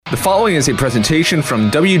The following is a presentation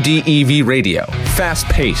from WDEV Radio.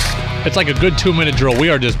 Fast-paced. It's like a good 2-minute drill. We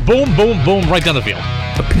are just boom, boom, boom, right down the field.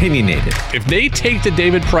 Opinionated. If they take the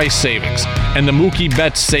David Price savings and the Mookie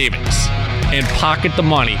Betts savings and pocket the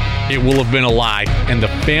money, it will have been a lie, and the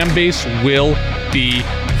fan base will be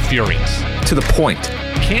furious. To the point.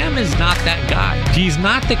 Cam is not that guy. He's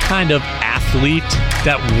not the kind of athlete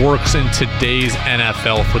that works in today's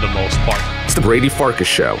NFL for the most part. It's the Brady Farkas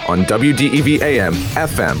Show on WDEV AM,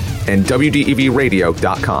 FM, and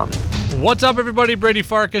WDEVradio.com. What's up, everybody? Brady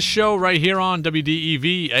Farkas Show right here on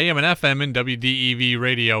WDEV AM and FM and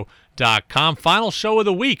WDEVradio.com. Final show of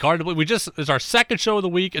the week. Hard to believe. It's our second show of the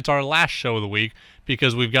week. It's our last show of the week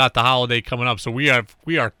because we've got the holiday coming up. So we are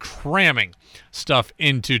cramming stuff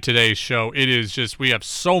into today's show. It is just, we have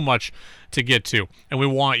so much to get to, and we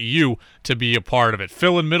want you to be a part of it.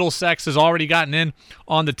 Phil in Middlesex has already gotten in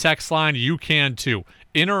on the text line. You can too.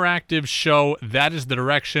 Interactive show, that is the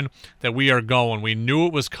direction that we are going. We knew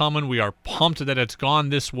it was coming. We are pumped that it's gone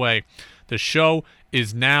this way. The show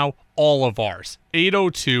is now all of ours.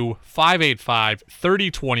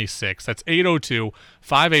 802-585-3026. That's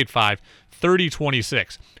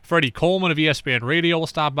 802-585-3026. Freddie Coleman of ESPN Radio will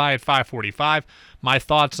stop by at 5:45. My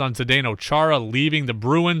thoughts on Zdeno Chara leaving the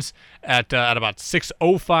Bruins at about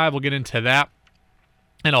 6:05. We'll get into that.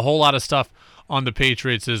 And a whole lot of stuff on the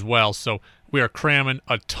Patriots as well. So we are cramming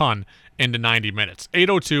a ton into 90 minutes.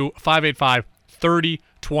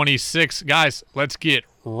 802-585-3026. Guys, let's get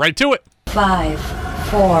right to it. 5,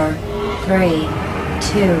 4, 3,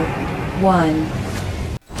 2, 1.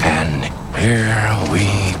 And here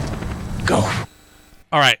we go.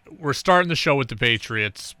 All right, we're starting the show with the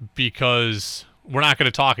Patriots because we're not going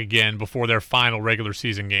to talk again before their final regular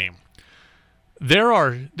season game. There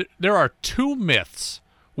are two myths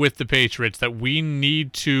with the Patriots that we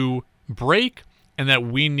need to break and that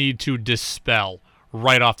we need to dispel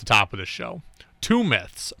right off the top of the show. Two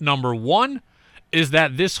myths. Number one is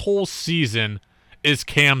that this whole season is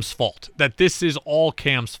Cam's fault, that this is all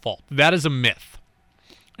Cam's fault. That is a myth.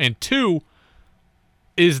 And two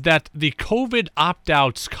is that the COVID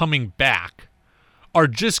opt-outs coming back are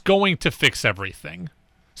just going to fix everything.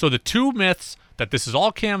 So the two myths, that this is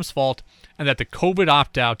all Cam's fault and that the COVID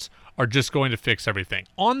opt-outs are just going to fix everything.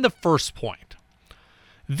 On the first point,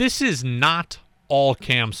 this is not all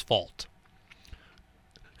Cam's fault.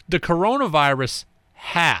 The coronavirus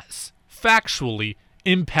has factually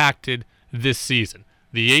impacted this season.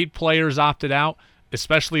 The 8 players opted out,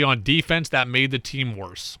 especially on defense, that made the team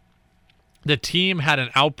worse. The team had an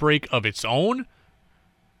outbreak of its own.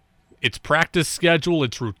 Its practice schedule,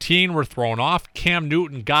 its routine were thrown off. Cam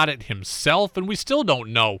Newton got it himself, and we still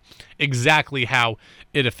don't know exactly how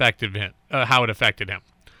it affected him.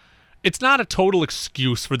 It's not a total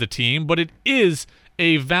excuse for the team, but it is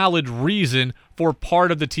a valid reason for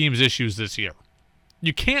part of the team's issues this year.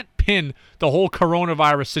 You can't pin the whole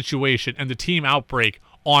coronavirus situation and the team outbreak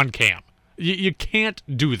on Cam. You can't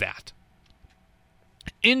do that.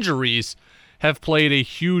 Injuries have played a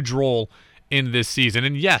huge role in this season.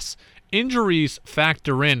 And yes, injuries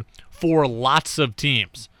factor in for lots of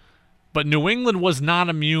teams. But New England was not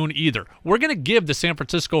immune either. We're going to give the San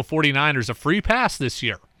Francisco 49ers a free pass this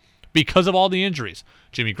year because of all the injuries.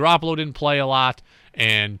 Jimmy Garoppolo didn't play a lot,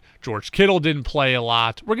 and George Kittle didn't play a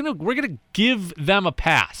lot. We're gonna give them a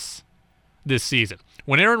pass this season.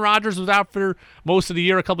 When Aaron Rodgers was out for most of the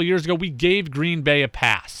year a couple of years ago, we gave Green Bay a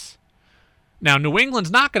pass. Now, New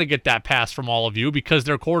England's not going to get that pass from all of you because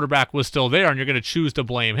their quarterback was still there, and you're going to choose to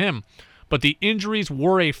blame him. But the injuries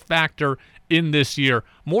were a factor in this year,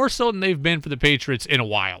 more so than they've been for the Patriots in a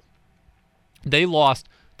while. They lost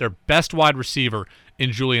their best wide receiver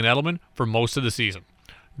in Julian Edelman for most of the season.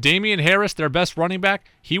 Damian Harris, their best running back,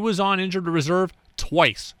 he was on injured reserve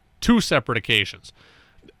twice, 2 separate occasions.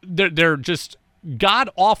 Their just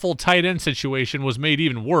god-awful tight end situation was made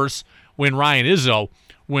even worse when Ryan Izzo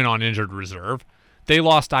went on injured reserve. They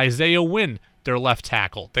lost Isaiah Wynn, their left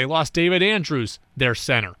tackle. They lost David Andrews, their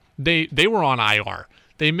center. They were on IR.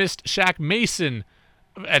 They missed Shaq Mason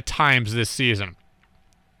at times this season.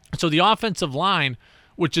 So the offensive line,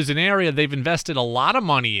 which is an area they've invested a lot of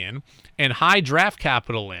money in and high draft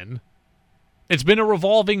capital in, it's been a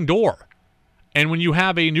revolving door. And when you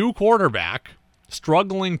have a new quarterback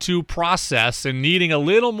struggling to process and needing a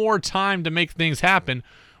little more time to make things happen,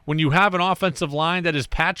 when you have an offensive line that is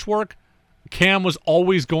patchwork, Cam was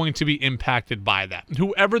always going to be impacted by that.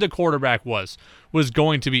 Whoever the quarterback was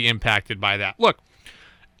going to be impacted by that. Look,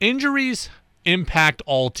 injuries impact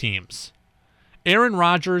all teams. Aaron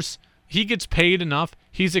Rodgers, he gets paid enough.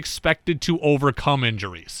 He's expected to overcome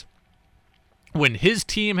injuries. When his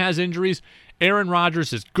team has injuries, Aaron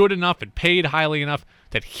Rodgers is good enough and paid highly enough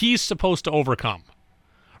that he's supposed to overcome.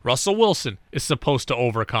 Russell Wilson is supposed to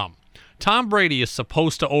overcome. Tom Brady is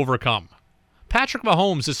supposed to overcome. Patrick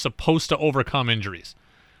Mahomes is supposed to overcome injuries.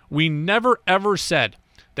 We never, ever said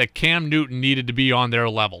that Cam Newton needed to be on their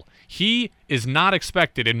level. He is not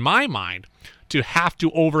expected, in my mind, to have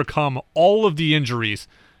to overcome all of the injuries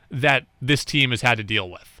that this team has had to deal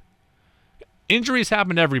with. Injuries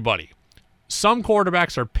happen to everybody. Some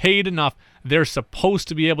quarterbacks are paid enough, they're supposed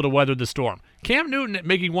to be able to weather the storm. Cam Newton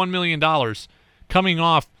making $1 million, coming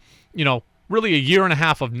off, really a year and a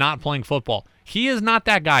half of not playing football. He is not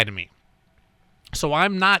that guy to me. So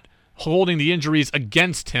I'm not holding the injuries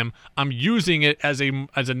against him. I'm using it as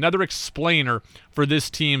another explainer for this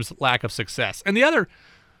team's lack of success. And the other,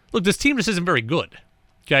 look, this team just isn't very good.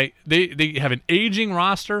 Okay, they have an aging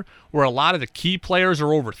roster where a lot of the key players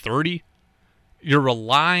are over 30.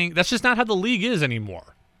 That's just not how the league is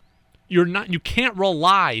anymore. You can't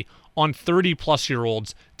rely on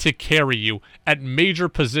 30-plus-year-olds to carry you at major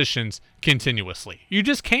positions continuously. You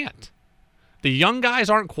just can't. The young guys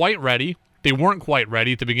aren't quite ready. They weren't quite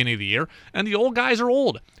ready at the beginning of the year, and the old guys are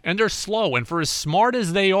old, and they're slow, and for as smart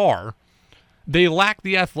as they are, they lack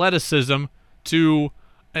the athleticism to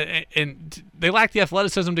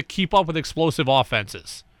keep up with explosive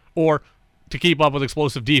offenses, or to keep up with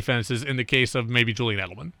explosive defenses in the case of maybe Julian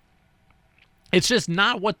Edelman. It's just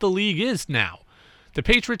not what the league is now. The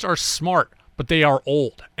Patriots are smart, but they are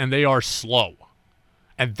old, and they are slow.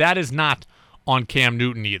 And that is not on Cam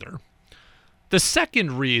Newton either. The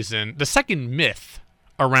second myth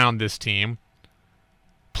around this team,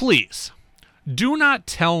 please, do not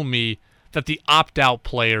tell me that the opt-out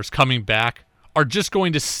players coming back are just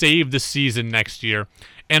going to save the season next year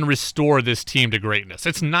and restore this team to greatness.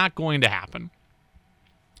 It's not going to happen.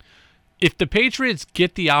 If the Patriots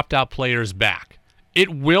get the opt-out players back,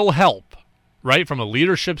 it will help, right? From a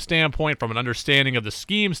leadership standpoint, from an understanding of the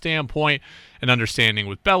scheme standpoint, an understanding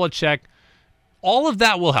with Belichick, all of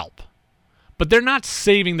that will help. But they're not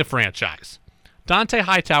saving the franchise. Dante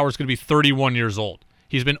Hightower is going to be 31 years old.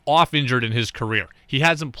 He's been off injured in his career. He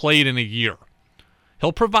hasn't played in a year.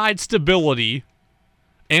 He'll provide stability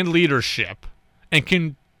and leadership and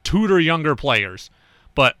can tutor younger players.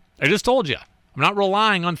 But I just told you, I'm not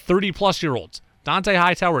relying on 30-plus-year-olds. Dante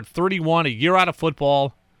Hightower at 31, a year out of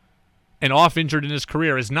football, and off injured in his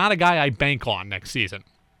career is not a guy I bank on next season.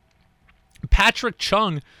 Patrick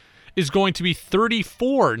Chung is going to be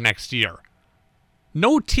 34 next year.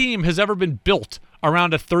 No team has ever been built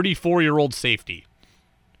around a 34-year-old safety.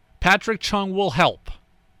 Patrick Chung will help.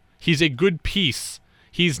 He's a good piece.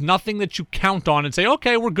 He's nothing that you count on and say,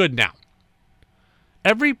 okay, we're good now.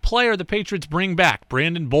 Every player the Patriots bring back,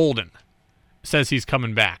 Brandon Bolden, says he's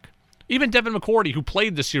coming back. Even Devin McCourty, who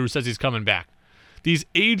played this year, says he's coming back. These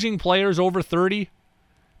aging players over 30,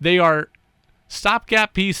 they are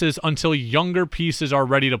stopgap pieces until younger pieces are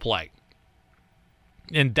ready to play.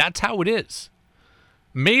 And that's how it is.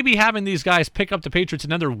 Maybe having these guys pick up the Patriots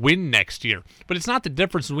another win next year, but it's not the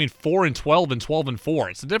difference between 4-12 and 12-4.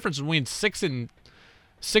 It's the difference between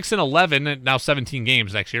 6-11, and now 17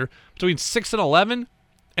 games next year, between 6-11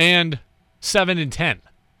 and 7-10. I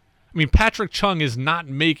mean, Patrick Chung is not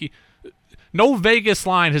making. No Vegas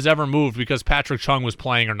line has ever moved because Patrick Chung was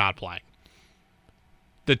playing or not playing.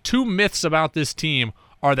 The two myths about this team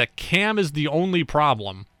are that Cam is the only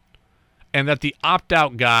problem, and that the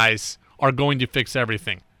opt-out guys are going to fix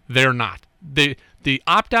everything. They're not. The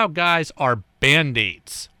opt-out guys are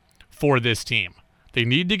Band-Aids for this team. They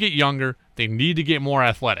need to get younger. They need to get more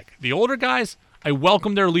athletic. The older guys, I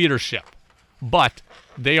welcome their leadership, but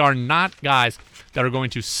they are not guys that are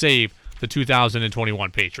going to save the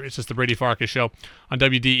 2021 Patriots. It's the Brady Farkas Show on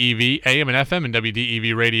WDEV, AM and FM, and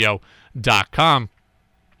WDEVradio.com.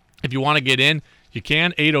 If you want to get in, you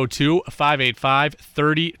can,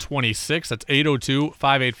 802-585-3026. That's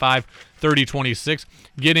 802-585-3026.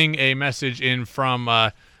 Getting a message in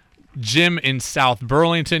from Jim in South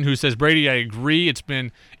Burlington, who says, Brady, I agree. It's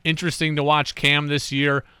been interesting to watch Cam this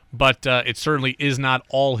year, but it certainly is not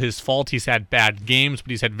all his fault. He's had bad games,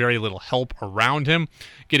 but he's had very little help around him.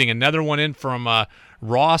 Getting another one in from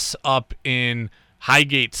Ross up in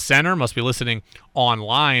Highgate Center. Must be listening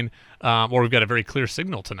online, or we've got a very clear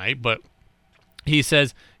signal tonight, but he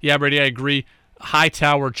says, yeah, Brady, I agree.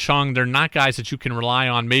 Hightower, Chung, they're not guys that you can rely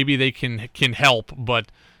on. Maybe they can help, but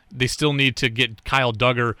they still need to get Kyle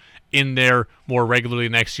Duggar in there more regularly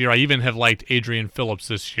next year. I even have liked Adrian Phillips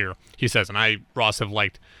this year, he says, and Ross, have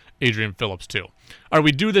liked Adrian Phillips too. All right,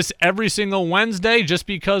 we do this every single Wednesday just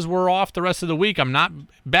because we're off the rest of the week. I'm not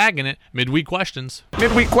bagging it. Midweek questions.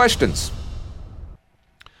 Midweek questions.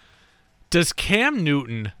 Does Cam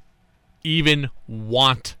Newton even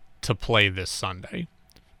want to play this Sunday?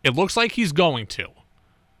 It looks like he's going to.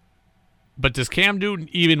 But does Cam Newton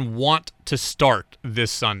even want to start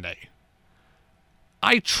this Sunday?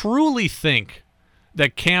 I truly think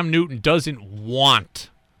that Cam Newton doesn't want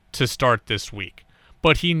to start this week,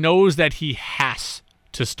 but he knows that he has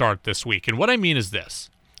to start this week. And what I mean is this.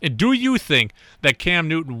 Do you think that Cam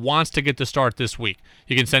Newton wants to get the start this week?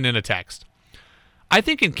 You can send in a text. I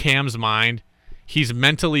think in Cam's mind, he's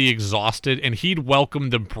mentally exhausted, and he'd welcome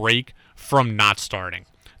the break from not starting.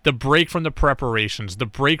 The break from the preparations, the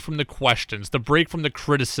break from the questions, the break from the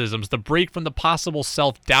criticisms, the break from the possible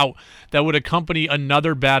self-doubt that would accompany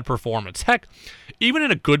another bad performance. Heck, even in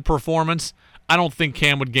a good performance, I don't think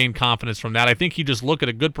Cam would gain confidence from that. I think he'd just look at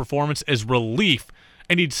a good performance as relief,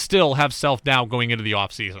 and he'd still have self-doubt going into the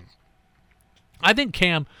offseason. I think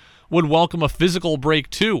Cam would welcome a physical break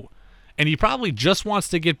too, and he probably just wants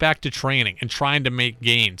to get back to training and trying to make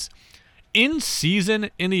gains. In season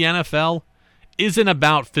in the NFL isn't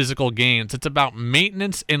about physical gains. It's about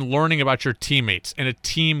maintenance and learning about your teammates and a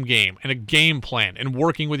team game and a game plan and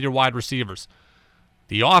working with your wide receivers.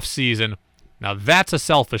 The offseason, now that's a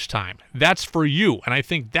selfish time. That's for you, and I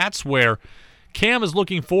think that's where Cam is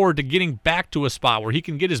looking forward to getting back to a spot where he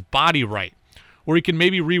can get his body right, where he can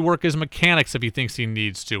maybe rework his mechanics if he thinks he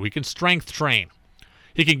needs to. He can strength train.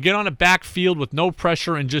 He can get on a backfield with no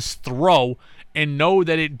pressure and just throw and know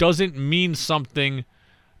that it doesn't mean something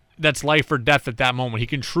that's life or death at that moment. He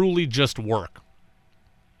can truly just work.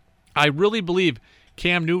 I really believe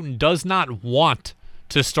Cam Newton does not want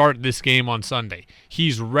to start this game on Sunday.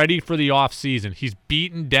 He's ready for the offseason. He's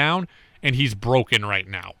beaten down and he's broken right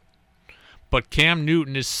now. But Cam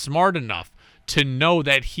Newton is smart enough to know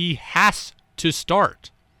that he has to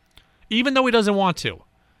start, even though he doesn't want to.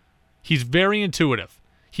 He's very intuitive.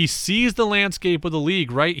 He sees the landscape of the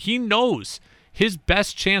league, right? He knows his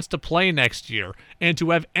best chance to play next year and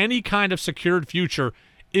to have any kind of secured future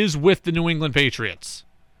is with the New England Patriots.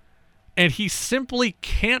 And he simply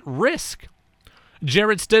can't risk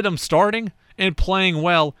Jarrett Stidham starting and playing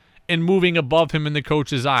well and moving above him in the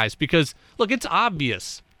coach's eyes. Because, look, it's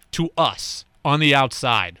obvious to us on the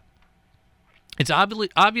outside. It's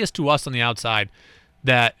obvious to us on the outside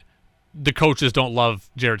that the coaches don't love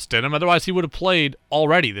Jarrett Stidham. Otherwise, he would have played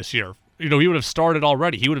already this year. He would have started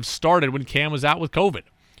already. He would have started when Cam was out with COVID.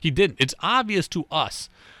 He didn't. It's obvious to us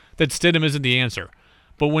that Stidham isn't the answer.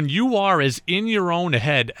 But when you are as in your own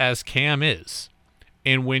head as Cam is,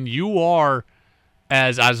 and when you are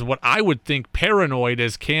as what I would think paranoid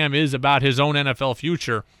as Cam is about his own NFL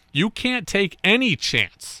future, you can't take any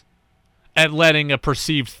chance at letting a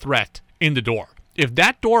perceived threat in the door. If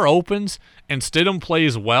that door opens and Stidham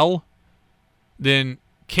plays well, then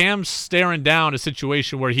Cam's staring down a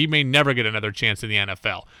situation where he may never get another chance in the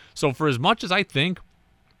NFL. So for as much as I think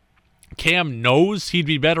Cam knows he'd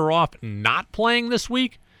be better off not playing this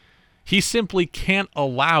week, he simply can't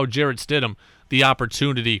allow Jarrett Stidham the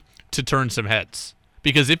opportunity to turn some heads.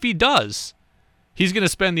 Because if he does, he's going to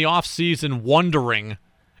spend the offseason wondering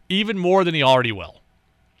even more than he already will.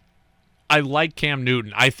 I like Cam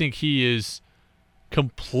Newton. I think he is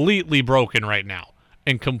completely broken right now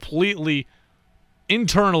and completely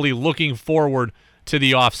internally looking forward to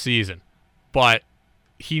the offseason. But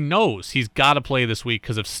he knows he's got to play this week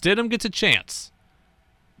because if Stidham gets a chance,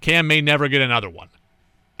 Cam may never get another one.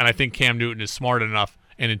 And I think Cam Newton is smart enough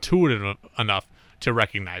and intuitive enough to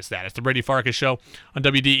recognize that. It's the Brady Farkas Show on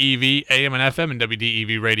WDEV, AM and FM, and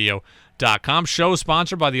WDEVradio.com. Show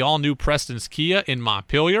sponsored by the all-new Preston's Kia in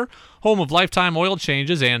Montpelier, home of lifetime oil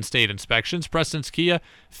changes and state inspections. Preston's Kia,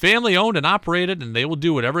 family-owned and operated, and they will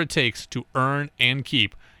do whatever it takes to earn and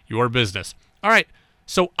keep your business. All right,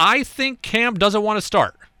 so I think Cam doesn't want to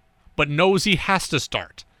start, but knows he has to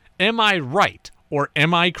start. Am I right, or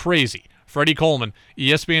am I crazy? Freddie Coleman,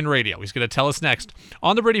 ESPN Radio. He's going to tell us next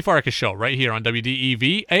on the Brady Farkas Show right here on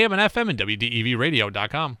WDEV, AM and FM, and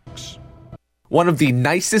WDEVradio.com. One of the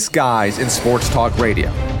nicest guys in sports talk radio,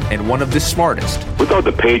 and one of the smartest. We thought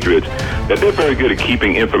the Patriots, that they're very good at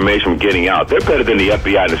keeping information from getting out. They're better than the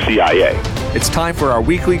FBI and the CIA. It's time for our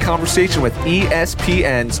weekly conversation with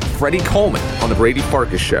ESPN's Freddie Coleman on the Brady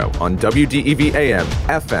Farkas Show on WDEV AM,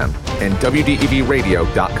 FM, and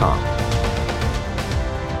WDEVradio.com.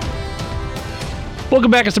 Welcome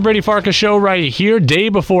back. It's the Brady Farkas Show right here, day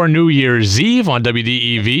before New Year's Eve on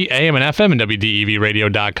WDEV, AM and FM, and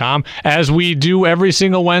WDEVradio.com. As we do every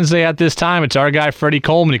single Wednesday at this time, it's our guy, Freddie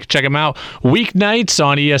Coleman. You can check him out weeknights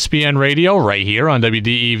on ESPN Radio right here on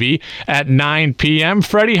WDEV at 9 p.m.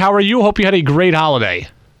 Freddie, how are you? Hope you had a great holiday.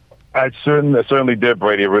 I certainly did,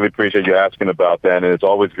 Brady. I really appreciate you asking about that, and it's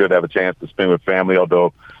always good to have a chance to spend with family,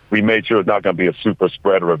 although we made sure it's not going to be a super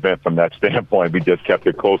spreader event from that standpoint. We just kept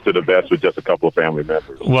it close to the vest with just a couple of family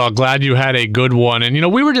members. Well, glad you had a good one.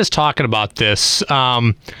 And, we were just talking about this.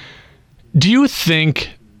 Do you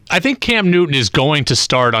think... I think Cam Newton is going to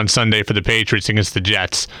start on Sunday for the Patriots against the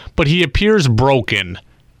Jets, but he appears broken.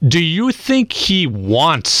 Do you think he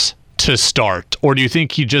wants to start, or do you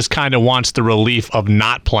think he just kind of wants the relief of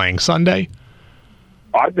not playing Sunday?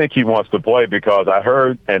 I think he wants to play because I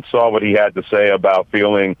heard and saw what he had to say about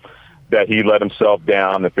feeling that he let himself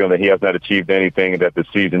down and feeling that he has not achieved anything and that the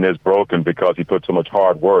season is broken because he put so much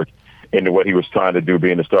hard work into what he was trying to do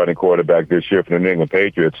being the starting quarterback this year for the New England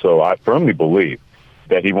Patriots. So I firmly believe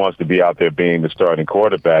that he wants to be out there being the starting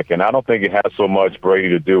quarterback. And I don't think it has so much, Brady,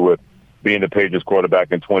 to do with being the Patriots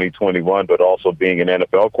quarterback in 2021, but also being an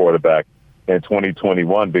NFL quarterback in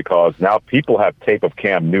 2021 because now people have tape of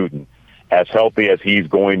Cam Newton as healthy as he's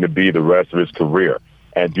going to be the rest of his career.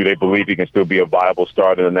 And do they believe he can still be a viable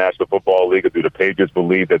starter in the National Football League, or do the Patriots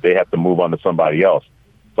believe that they have to move on to somebody else?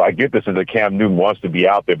 So I get this as that Cam Newton wants to be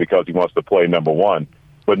out there because he wants to play, number one,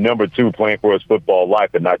 but number two, playing for his football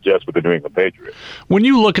life and not just with the New England Patriots. When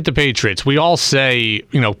you look at the Patriots, we all say,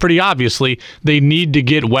 pretty obviously, they need to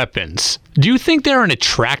get weapons. Do you think they're an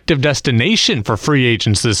attractive destination for free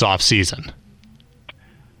agents this offseason?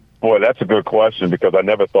 Boy, that's a good question because I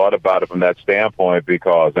never thought about it from that standpoint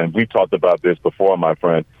and we talked about this before, my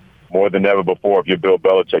friend, more than ever before. If you're Bill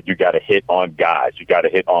Belichick, you got to hit on guys. You got to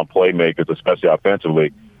hit on playmakers, especially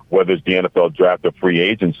offensively, whether it's the NFL draft or free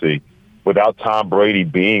agency, without Tom Brady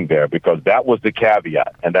being there, because that was the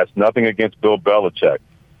caveat. And that's nothing against Bill Belichick.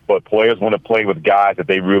 But players want to play with guys that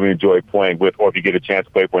they really enjoy playing with, or if you get a chance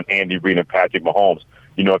to play for an Andy Reid and Patrick Mahomes,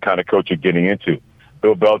 you know what kind of coach you're getting into.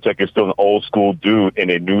 Bill Belichick is still an old-school dude in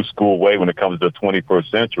a new-school way when it comes to the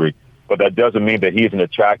 21st century, but that doesn't mean that he's an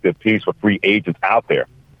attractive piece for free agents out there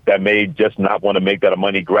that may just not want to make that a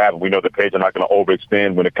money grab. And we know the Patriots are not going to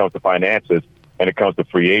overextend when it comes to finances and it comes to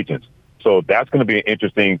free agents. So that's going to be an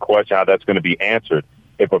interesting question, how that's going to be answered.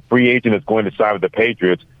 If a free agent is going to sign with the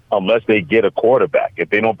Patriots, unless they get a quarterback, if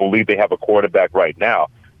they don't believe they have a quarterback right now,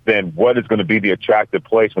 then what is going to be the attractive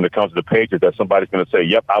place when it comes to the Patriots that somebody's going to say,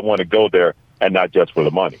 yep, I want to go there, and not just for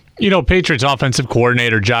the money? Patriots offensive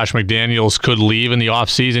coordinator Josh McDaniels could leave in the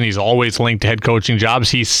offseason. He's always linked to head coaching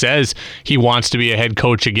jobs. He says he wants to be a head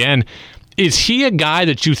coach again. Is he a guy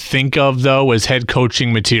that you think of, though, as head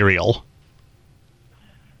coaching material?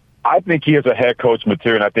 I think he is a head coach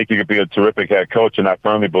material, and I think he could be a terrific head coach, and I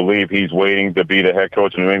firmly believe he's waiting to be the head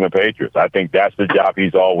coach of the New England Patriots. I think that's the job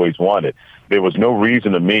he's always wanted. There was no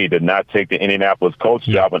reason to me to not take the Indianapolis coach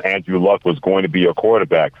job when Andrew Luck was going to be a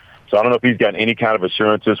quarterback. So I don't know if he's got any kind of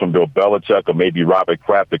assurances from Bill Belichick or maybe Robert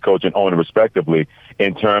Kraft, the coach and owner, respectively,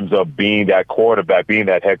 in terms of being that quarterback, being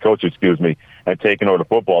that head coach, and taking over the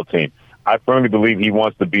football team. I firmly believe he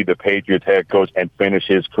wants to be the Patriots head coach and finish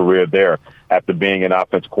his career there after being an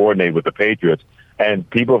offense coordinator with the Patriots. And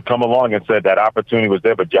people have come along and said that opportunity was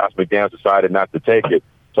there, but Josh McDaniels decided not to take it.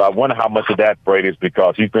 So I wonder how much of that, Brady, is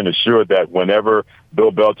because he's been assured that whenever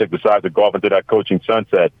Bill Belichick decides to go off into that coaching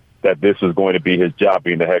sunset, that this is going to be his job,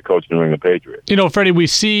 being the head coach of the New England Patriots. Freddie, we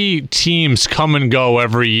see teams come and go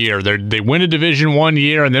every year. They win a division one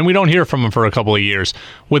year, and then we don't hear from them for a couple of years.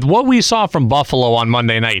 With what we saw from Buffalo on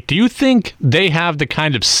Monday night, do you think they have the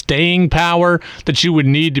kind of staying power that you would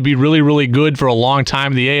need to be really, really good for a long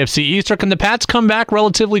time in the AFC East, or can the Pats come back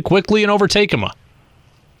relatively quickly and overtake them?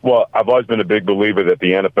 Well, I've always been a big believer that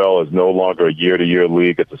the NFL is no longer a year-to-year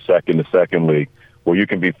league. It's a second-to-second league, where you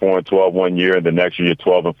can be 4-12 one year and the next year you're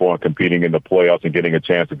 12-4 and competing in the playoffs and getting a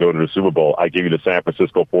chance to go to the Super Bowl. I give you the San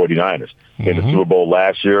Francisco 49ers. In the Super Bowl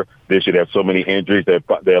last year, this year they have so many injuries,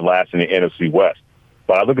 they're last in the NFC West.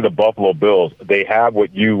 But I look at the Buffalo Bills, they have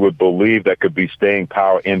what you would believe that could be staying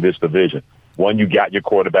power in this division. One, you got your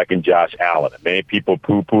quarterback in Josh Allen. Many people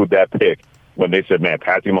poo-pooed that pick when they said, man,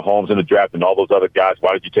 Patrick Mahomes in the draft and all those other guys,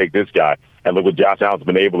 why did you take this guy? And look what Josh Allen's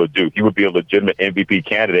been able to do. He would be a legitimate MVP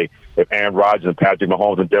candidate if Aaron Rodgers and Patrick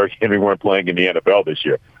Mahomes and Derrick Henry weren't playing in the NFL this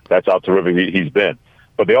year. That's how terrific he's been.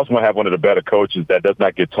 But they also want to have one of the better coaches that does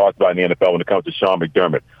not get talked about in the NFL when it comes to Sean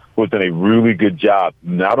McDermott, who's done a really good job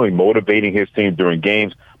not only motivating his team during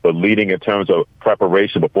games, but leading in terms of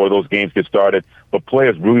preparation before those games get started. But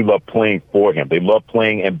players really love playing for him. They love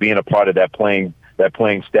playing and being a part of that playing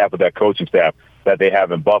staff, or that coaching staff that they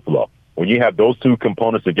have in Buffalo. When you have those two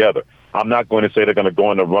components together, I'm not going to say they're going to go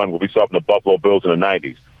on the run what we saw from the Buffalo Bills in the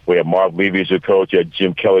 90s, where you had Marv Levy as your coach, you had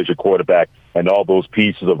Jim Kelly as your quarterback, and all those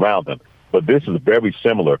pieces around them. But this is very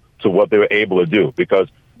similar to what they were able to do because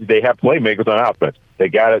they have playmakers on offense. They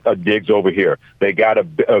got a Diggs over here. They got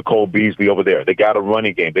a Cole Beasley over there. They got a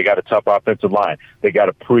running game. They got a tough offensive line. They got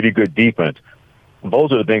a pretty good defense.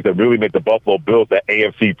 Those are the things that really make the Buffalo Bills that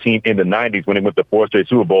AFC team in the 90s when they went to 4 straight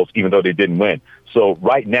Super Bowls, even though they didn't win. So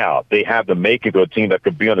right now, they have the makings of a team that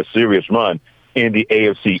could be on a serious run in the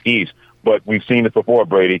AFC East. But we've seen this before,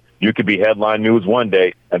 Brady. You could be headline news one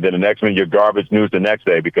day, and then the next one you're garbage news the next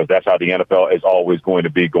day, because that's how the NFL is always going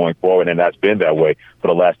to be going forward, and that's been that way for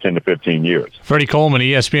the last 10 to 15 years. Freddie Coleman,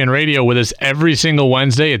 ESPN Radio, with us every single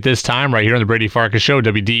Wednesday at this time right here on the Brady Farkas Show,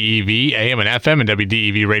 WDEV, AM and FM, and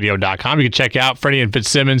WDEVradio.com. You can check out Freddie and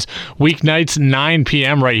Fitzsimmons weeknights, 9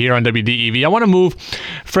 p.m. right here on WDEV. I want to move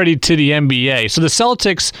Freddie to the NBA. So the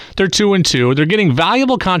Celtics, they're 2-2. They're getting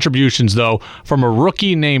valuable contributions, though, from a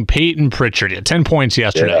rookie named Peyton Pritchard. He had 10 points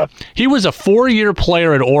yesterday. Yeah. He was a 4-year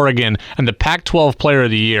player at Oregon and the Pac-12 Player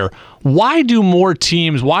of the Year. Why do more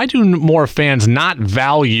fans not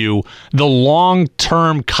value the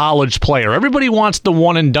long-term college player? Everybody wants the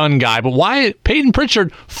one-and-done guy, but why Peyton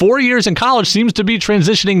Pritchard, 4 years in college, seems to be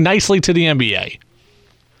transitioning nicely to the NBA?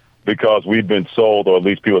 Because we've been sold, or at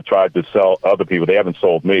least people tried to sell other people. They haven't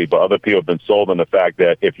sold me, but other people have been sold on the fact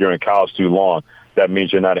that if you're in college too long, that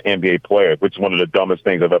means you're not an NBA player, which is one of the dumbest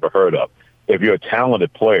things I've ever heard of. If you're a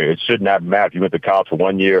talented player, it should not matter if you went to college for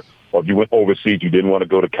 1 year, or if you went overseas, you didn't want to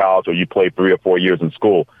go to college, or you played 3 or 4 years in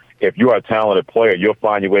school. If you are a talented player, you'll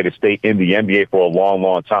find your way to stay in the NBA for a long,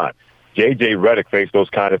 long time. J.J. Redick faced those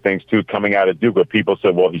kind of things, too, coming out of Duke, where people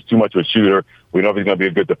said, well, he's too much of a shooter. We know if he's going to be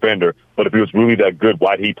a good defender. But if he was really that good,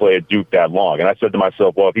 why did he play at Duke that long? And I said to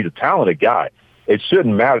myself, well, if he's a talented guy, it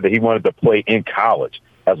shouldn't matter that he wanted to play in college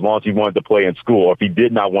as long as he wanted to play in school, or if he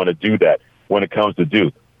did not want to do that when it comes to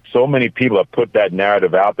Duke. So many people have put that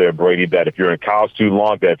narrative out there, Brady, that if you're in college too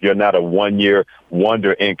long, that if you're not a one-year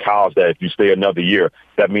wonder in college, that if you stay another year,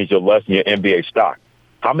 that means you're less than your NBA stock.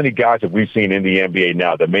 How many guys have we seen in the NBA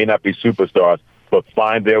now that may not be superstars but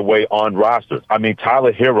find their way on rosters? I mean,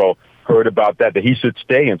 Tyler Hero heard about that he should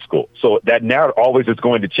stay in school. So that narrative always is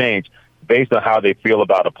going to change based on how they feel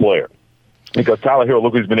about a player. Because Tyler Hero,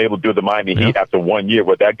 look what he's been able to do at the Miami Heat after 1 year,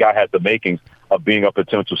 where that guy has the makings of being a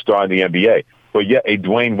potential star in the NBA. But yet a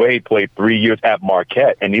Dwayne Wade played 3 years at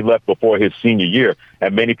Marquette, and he left before his senior year.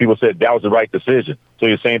 And many people said that was the right decision. So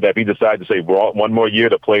you're saying that if he decided to say, well, 1 more year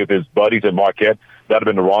to play with his buddies at Marquette, that would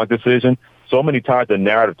have been the wrong decision? So many times the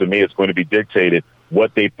narrative to me is going to be dictated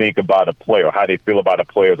what they think about a player, how they feel about a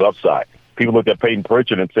player's upside. People looked at Peyton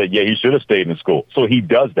Pritchard and said, yeah, he should have stayed in school. So he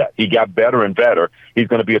does that. He got better and better. He's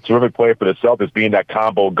going to be a terrific player for the Celtics, being that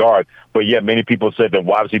combo guard. But yet many people said, then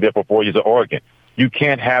why was he there for 4 years at Oregon? You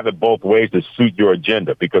can't have it both ways to suit your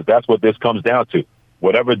agenda, because that's what this comes down to.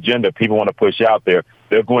 Whatever agenda people want to push out there,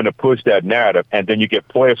 they're going to push that narrative, and then you get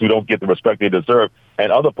players who don't get the respect they deserve,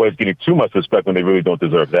 and other players getting too much respect when they really don't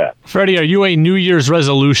deserve that. Freddie, are you a New Year's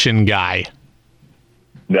resolution guy?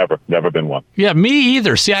 Never been one. Yeah, me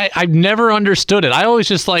either. See, I've never understood it. I always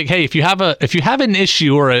just like, hey, if you have an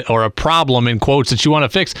issue or a problem in quotes that you want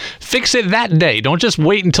to fix it that day. Don't just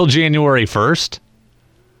wait until January 1st.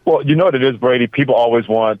 Well, you know what it is, Brady? People always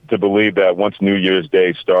want to believe that once New Year's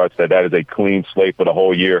Day starts, that is a clean slate for the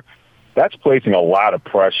whole year. That's placing a lot of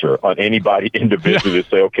pressure on anybody individually to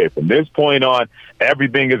say, okay, from this point on,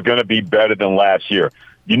 everything is going to be better than last year.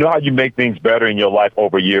 You know how you make things better in your life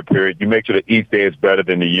over a year period? You make sure that each day is better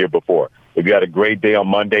than the year before. If you had a great day on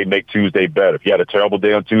Monday, make Tuesday better. If you had a terrible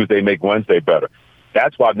day on Tuesday, make Wednesday better.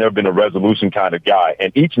 That's why I've never been a resolution kind of guy.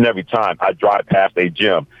 And each and every time I drive past a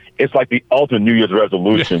gym, it's like the ultimate New Year's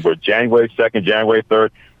resolution where January 2nd, January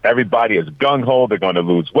 3rd, everybody is gung-ho. They're going to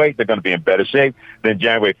lose weight. They're going to be in better shape. Then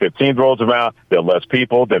January 15th rolls around. There are less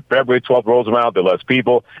people. Then February 12th rolls around. There are less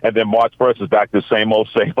people. And then March 1st is back to the same old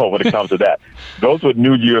when it comes to that. Those are what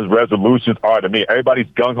New Year's resolutions are to me. Everybody's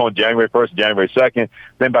gung-ho on January 1st, January 2nd.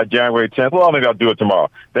 Then by January 10th, well, maybe I'll do it tomorrow.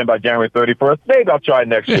 Then by January 31st, maybe I'll try it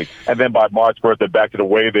next week. And then by March 1st, they're back to the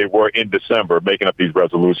way they were in December, making up these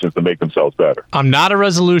resolutions to make themselves better. I'm not a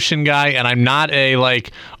resolution guy, and I'm not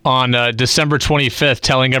on December 25th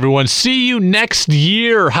telling everyone, see you next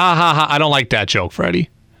year. Ha, ha, ha. I don't like that joke, Freddie.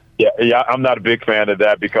 Yeah, I'm not a big fan of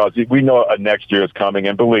that, because we know a next year is coming,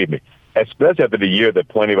 and believe me, especially after the year that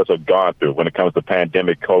plenty of us have gone through when it comes to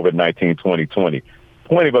pandemic, COVID-19, 2020,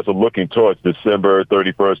 plenty of us are looking towards December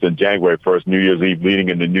 31st and January 1st, New Year's Eve, leading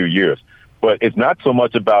into New Year's. But it's not so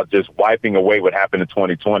much about just wiping away what happened in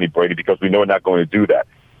 2020, Brady, because we know we're not going to do that.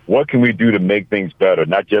 What can we do to make things better,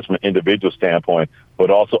 not just from an individual standpoint, but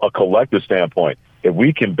also a collective standpoint? If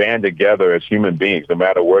we can band together as human beings, no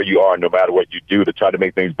matter where you are, no matter what you do, to try to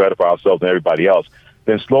make things better for ourselves and everybody else,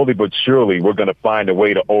 then slowly but surely we're going to find a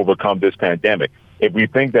way to overcome this pandemic. If we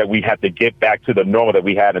think that we have to get back to the normal that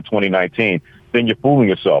we had in 2019, then you're fooling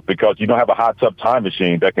yourself, because you don't have a hot tub time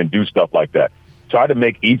machine that can do stuff like that. Try to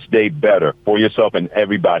make each day better for yourself and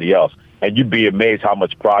everybody else. and you'd be amazed how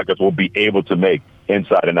much progress we'll be able to make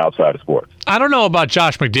inside and outside of sports. I don't know about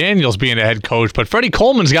Josh McDaniels being a head coach, but Freddie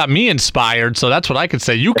Coleman's got me inspired, so that's what I could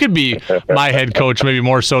say. You could be my head coach, maybe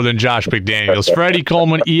more so than Josh McDaniels. Freddie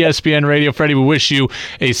Coleman, ESPN Radio. Freddie, we wish you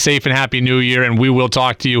a safe and happy new year, and we will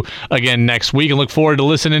talk to you again next week, and look forward to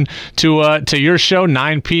listening to your show,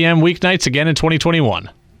 9 p.m. weeknights again in 2021.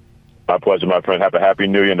 My pleasure, my friend. Have a happy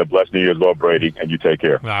new year and a blessed New Year as well, Brady, and you take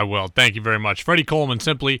care. I will. Thank you very much. Freddie Coleman,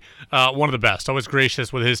 simply one of the best. Always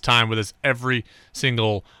gracious with his time with us every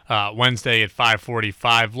single Wednesday at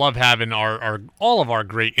 5:45. Love having all of our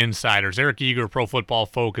great insiders. Eric Eager, Pro Football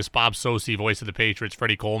Focus, Bob Sosi, voice of the Patriots,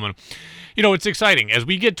 Freddie Coleman. It's exciting. As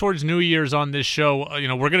we get towards New Year's on this show,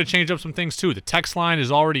 we're going to change up some things too. The text line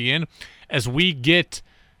is already in. As we get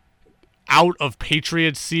out of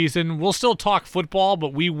Patriots season, we'll still talk football,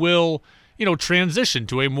 but we will, transition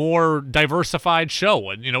to a more diversified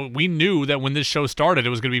show. And, we knew that when this show started, it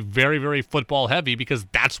was going to be very, very football heavy because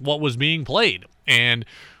that's what was being played. And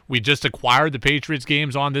we just acquired the Patriots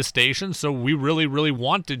games on this station, so we really, really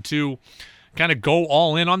wanted to kind of go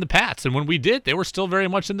all in on the Pats. And when we did, they were still very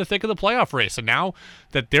much in the thick of the playoff race. And now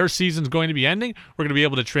that their season's going to be ending, we're going to be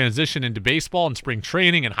able to transition into baseball and spring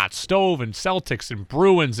training and hot stove and Celtics and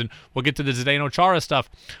Bruins. And we'll get to the Zdeno Chara stuff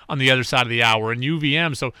on the other side of the hour and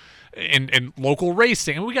UVM. So, and local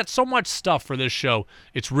racing. And we got so much stuff for this show.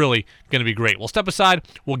 It's really going to be great. We'll step aside.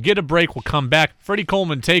 We'll get a break. We'll come back. Freddie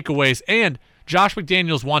Coleman takeaways, and Josh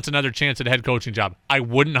McDaniels wants another chance at a head coaching job. I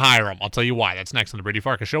wouldn't hire him. I'll tell you why. That's next on the Brady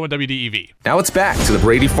Farkas Show on WDEV. Now it's back to the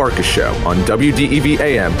Brady Farkas Show on WDEV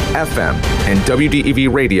AM, FM, and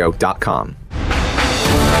WDEVradio.com.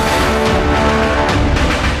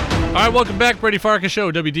 All right, welcome back. Brady Farkas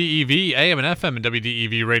Show, WDEV AM and FM, and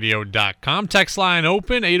WDEVradio.com. Text line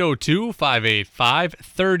open,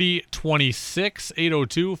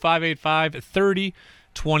 802-585-3026,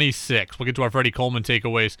 802-585-3026. We'll get to our Freddie Coleman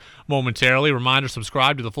takeaways momentarily. Reminder,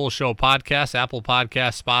 subscribe to the full show podcast, Apple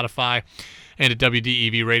Podcasts, Spotify, and at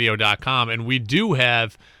WDEVradio.com. And we do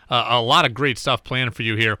have a lot of great stuff planned for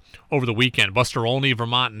you here over the weekend. Buster Olney,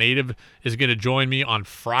 Vermont native, is going to join me on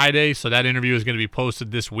Friday, so that interview is going to be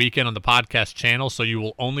posted this weekend on the podcast channel, so you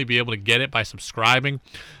will only be able to get it by subscribing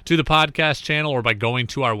to the podcast channel or by going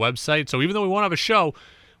to our website. So even though we won't have a show,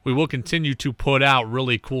 we will continue to put out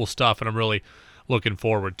really cool stuff, and I'm really looking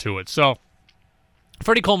forward to it. So,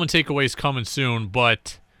 Freddie Coleman takeaways coming soon,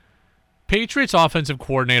 but Patriots offensive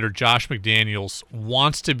coordinator Josh McDaniels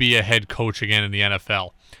wants to be a head coach again in the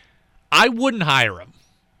NFL. I wouldn't hire him.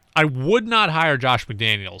 I would not hire Josh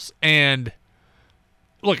McDaniels. And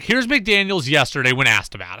look, here's McDaniels yesterday when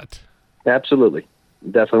asked about it. Absolutely.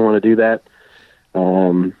 Definitely want to do that.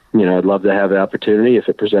 I'd love to have the opportunity if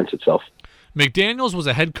it presents itself. McDaniels was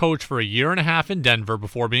a head coach for a year and a half in Denver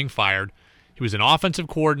before being fired. He was an offensive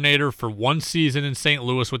coordinator for one season in St.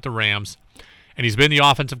 Louis with the Rams, and he's been the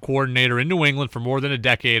offensive coordinator in New England for more than a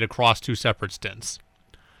decade across two separate stints.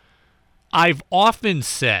 I've often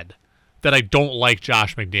said that I don't like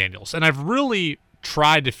Josh McDaniels, and I've really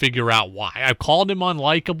tried to figure out why. I've called him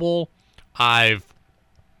unlikable. I've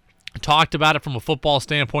talked about it from a football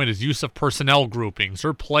standpoint, his use of personnel groupings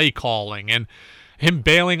or play calling and him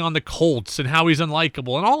bailing on the Colts and how he's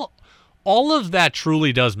unlikable. And all of that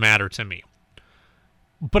truly does matter to me.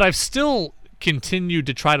 But I've still continued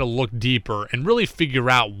to try to look deeper and really figure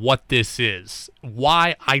out what this is,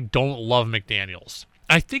 why I don't love McDaniels.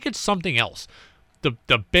 I think it's something else.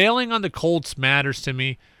 The bailing on the Colts matters to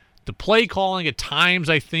me. The play calling at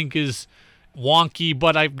times I think is wonky,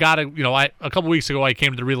 but I've got to, a couple weeks ago I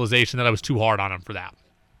came to the realization that I was too hard on him for that.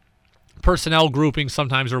 Personnel groupings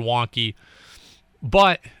sometimes are wonky,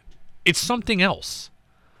 but it's something else.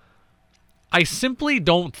 I simply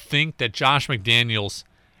don't think that Josh McDaniels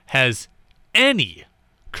has any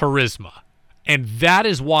charisma, and that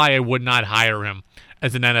is why I would not hire him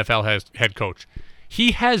as an NFL head coach.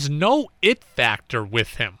 He has no it factor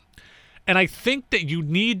with him, and I think that you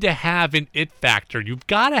need to have an it factor. You've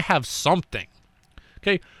got to have something.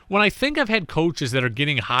 Okay, when I think of head coaches that are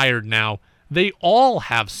getting hired now, they all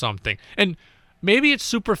have something, and maybe it's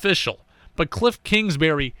superficial, but Cliff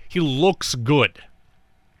Kingsbury, he looks good,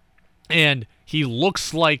 and he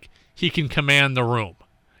looks like he can command the room.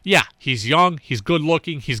 Yeah, he's young, he's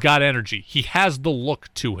good-looking, he's got energy. He has the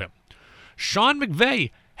look to him. Sean McVay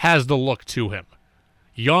has the look to him.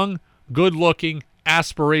 Young, good-looking,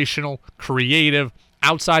 aspirational, creative,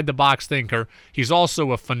 outside-the-box thinker. He's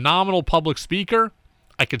also a phenomenal public speaker.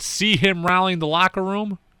 I could see him rallying the locker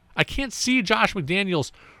room. I can't see Josh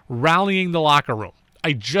McDaniels rallying the locker room.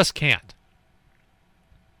 I just can't.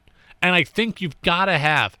 And I think you've got to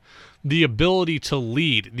have the ability to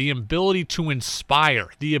lead, the ability to inspire,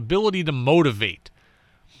 the ability to motivate.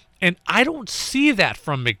 And I don't see that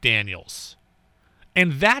from McDaniels.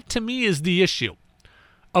 And that, to me, is the issue.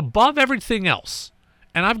 Above everything else,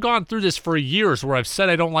 and I've gone through this for years where I've said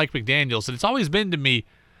I don't like McDaniels, and it's always been to me,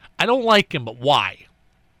 I don't like him, but why?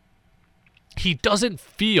 He doesn't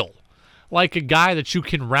feel like a guy that you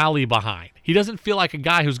can rally behind. He doesn't feel like a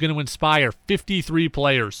guy who's going to inspire 53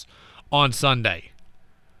 players on Sunday.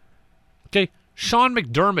 Okay, Sean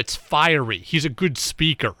McDermott's fiery. He's a good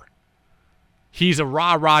speaker. He's a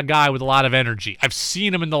rah-rah guy with a lot of energy. I've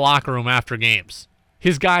seen him in the locker room after games.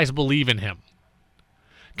 His guys believe in him.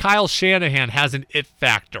 Kyle Shanahan has an it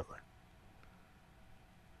factor.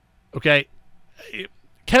 Okay,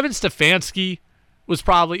 Kevin Stefanski was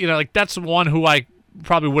probably, that's one who I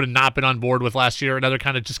probably would have not been on board with last year. Another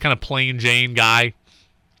kind of plain Jane guy.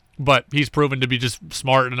 But he's proven to be just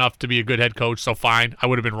smart enough to be a good head coach, so fine. I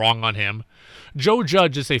would have been wrong on him. Joe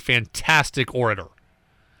Judge is a fantastic orator.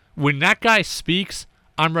 When that guy speaks,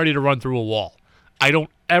 I'm ready to run through a wall. I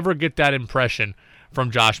don't ever get that impression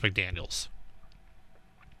from Josh McDaniels.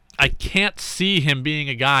 I can't see him being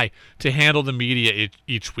a guy to handle the media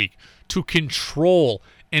each week, to control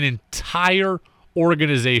an entire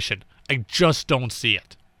organization. I just don't see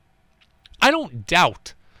it. I don't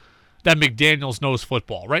doubt that McDaniels knows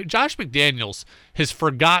football, right? Josh McDaniels has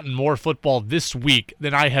forgotten more football this week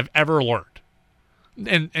than I have ever learned.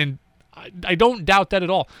 And I don't doubt that at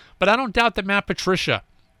all. But I don't doubt that Matt Patricia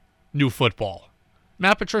knew football.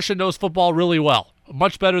 Matt Patricia knows football really well,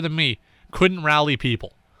 much better than me. Couldn't rally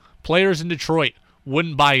people. Players in Detroit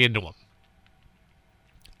wouldn't buy into him.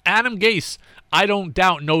 Adam Gase, I don't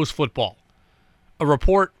doubt, knows football. A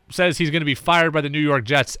report says he's going to be fired by the New York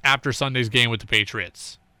Jets after Sunday's game with the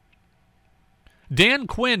Patriots. Dan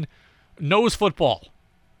Quinn knows football.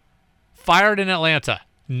 Fired in Atlanta.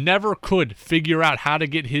 Never could figure out how to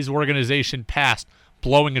get his organization past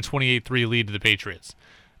blowing a 28-3 lead to the Patriots.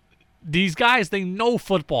 These guys, they know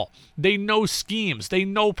football. They know schemes. They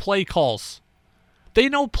know play calls. They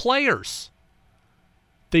know players.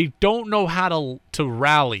 They don't know how to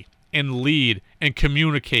rally and lead and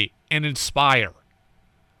communicate and inspire.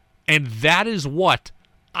 And that is what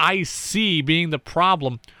I see being the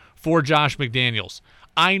problem for Josh McDaniels.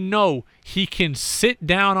 I know he can sit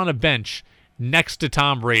down on a bench next to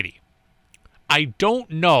Tom Brady. I don't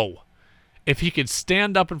know if he can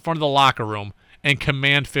stand up in front of the locker room and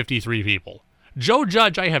command 53 people. Joe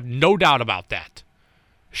Judge, I have no doubt about that.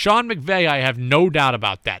 Sean McVay, I have no doubt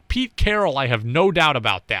about that. Pete Carroll, I have no doubt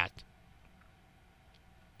about that.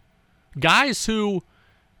 Guys who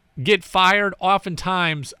get fired,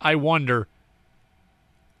 oftentimes, I wonder,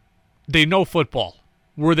 they know football.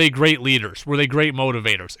 Were they great leaders? Were they great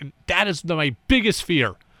motivators? And that is my biggest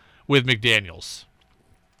fear with McDaniels.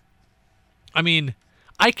 I mean,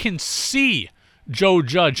 I can see Joe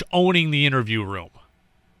Judge owning the interview room.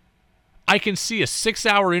 I can see a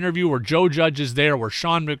 6-hour interview where Joe Judge is there, where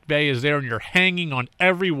Sean McVay is there, and you're hanging on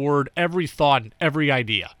every word, every thought, and every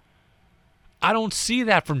idea. I don't see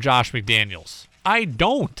that from Josh McDaniels. I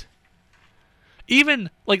don't. Even,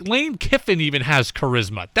 Lane Kiffin even has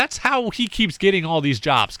charisma. That's how he keeps getting all these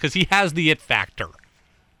jobs, because he has the it factor.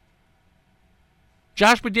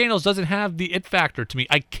 Josh McDaniels doesn't have the it factor to me.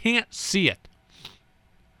 I can't see it.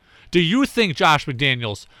 Do you think Josh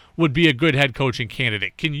McDaniels would be a good head coaching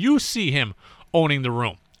candidate? Can you see him owning the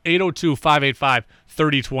room?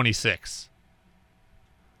 802-585-3026.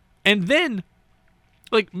 And then,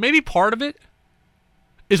 maybe part of it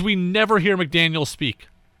is we never hear McDaniels speak.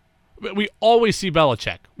 We always see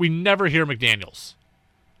Belichick. We never hear McDaniels.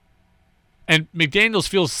 And McDaniels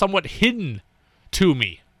feels somewhat hidden to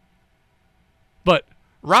me. But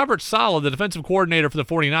Robert Saleh, the defensive coordinator for the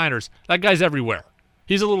 49ers, that guy's everywhere.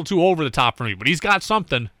 He's a little too over the top for me, but he's got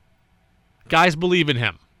something. Guys believe in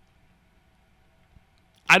him.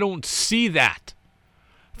 I don't see that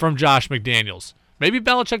from Josh McDaniels. Maybe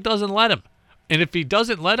Belichick doesn't let him. And if he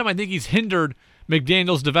doesn't let him, I think he's hindered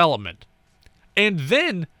McDaniels' development. And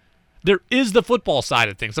then there is the football side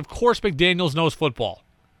of things. Of course, McDaniels knows football.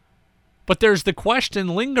 But there's the question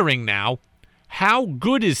lingering now, how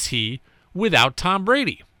good is he without Tom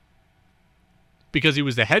Brady? Because he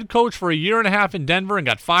was the head coach for a year and a half in Denver and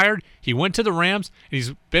got fired. He went to the Rams, and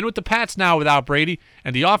he's been with the Pats now without Brady,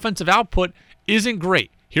 and the offensive output isn't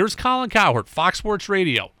great. Here's Colin Cowherd, Fox Sports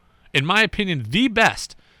Radio. In my opinion, the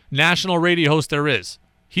best national radio host there is.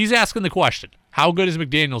 He's asking the question, how good is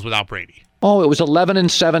McDaniels without Brady? Oh, it was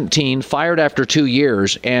 11-17, fired after 2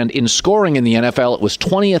 years, and in scoring in the NFL, it was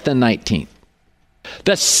 20th and 19th.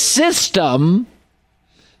 The system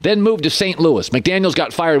then moved to St. Louis. McDaniels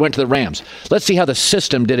got fired, went to the Rams. Let's see how the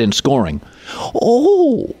system did in scoring.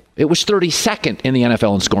 Oh, it was 32nd in the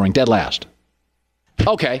NFL in scoring, dead last.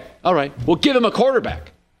 Okay, all right. We'll give him a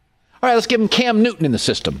quarterback. All right, let's give him Cam Newton in the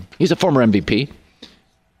system. He's a former MVP.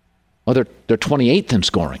 Oh, they're 28th in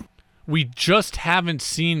scoring. We just haven't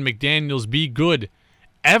seen McDaniels be good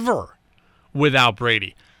ever without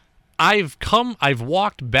Brady. I've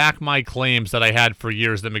walked back my claims that I had for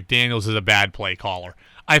years that McDaniels is a bad play caller.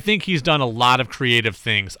 I think he's done a lot of creative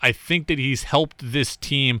things. I think that he's helped this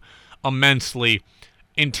team immensely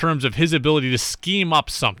in terms of his ability to scheme up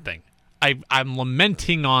something. I'm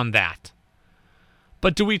lamenting on that.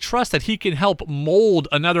 But do we trust that he can help mold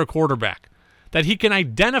another quarterback? That he can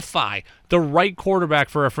identify the right quarterback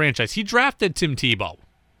for a franchise? He drafted Tim Tebow.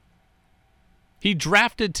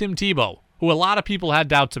 Who a lot of people had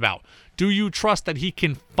doubts about. Do you trust that he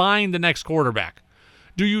can find the next quarterback?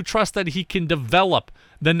 Do you trust that he can develop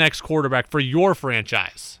the next quarterback for your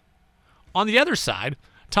franchise? On the other side,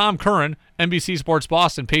 Tom Curran, NBC Sports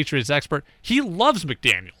Boston Patriots expert, he loves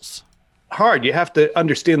McDaniels. Hard. You have to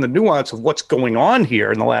understand the nuance of what's going on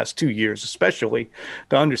here in the last 2 years, especially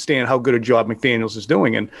to understand how good a job McDaniels is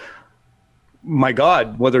doing. And my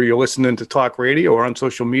God, whether you're listening to talk radio or on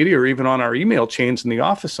social media or even on our email chains in the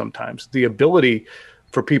office sometimes, the ability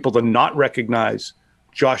for people to not recognize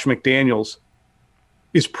Josh McDaniels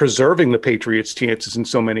is preserving the Patriots' chances in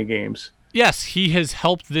so many games. Yes, he has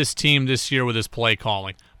helped this team this year with his play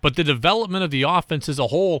calling, but the development of the offense as a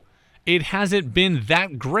whole, it hasn't been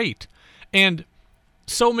that great. And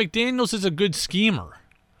so McDaniels is a good schemer.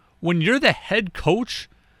 When you're the head coach,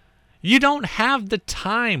 you don't have the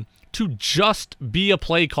time to just be a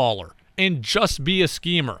play caller and just be a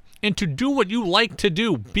schemer and to do what you like to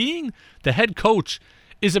do. Being the head coach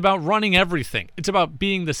is about running everything. It's about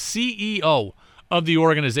being the CEO of the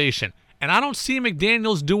organization. And I don't see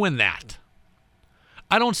McDaniels doing that.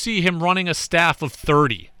 I don't see him running a staff of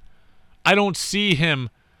 30. I don't see him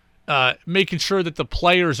making sure that the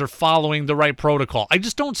players are following the right protocol. I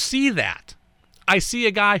just don't see that. I see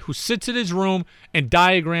a guy who sits in his room and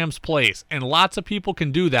diagrams plays, and lots of people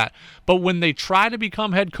can do that. But when they try to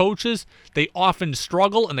become head coaches, they often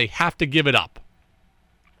struggle and they have to give it up.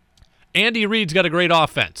 Andy Reid's got a great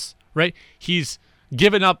offense, right? He's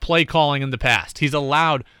given up play calling in the past. He's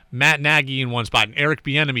allowed Matt Nagy in one spot and Eric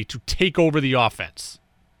Bieniemy to take over the offense.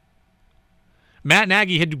 Matt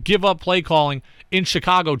Nagy had to give up play calling in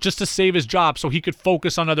Chicago just to save his job so he could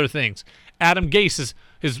focus on other things. Adam Gase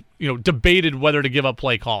is debated whether to give up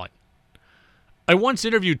play calling. I once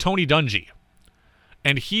interviewed Tony Dungy,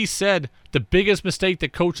 and he said the biggest mistake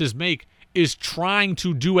that coaches make is trying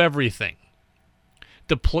to do everything.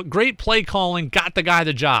 The great play calling got the guy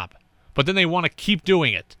the job, but then they want to keep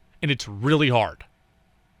doing it, and it's really hard.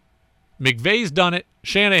 McVay's done it,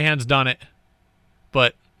 Shanahan's done it,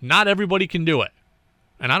 but not everybody can do it.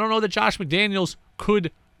 And I don't know that Josh McDaniels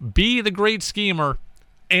could be the great schemer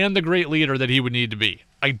and the great leader that he would need to be.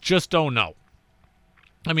 I just don't know.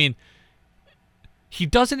 I mean, he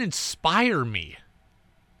doesn't inspire me.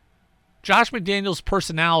 Josh McDaniels'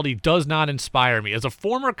 personality does not inspire me. As a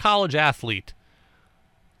former college athlete,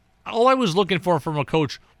 all I was looking for from a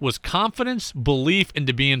coach was confidence, belief, and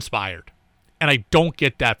to be inspired. And I don't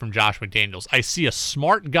get that from Josh McDaniels. I see a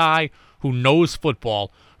smart guy who knows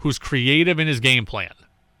football, who's creative in his game plan.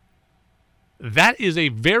 That is a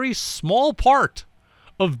very small part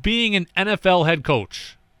of being an NFL head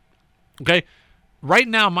coach. Okay? Right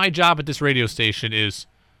now, my job at this radio station is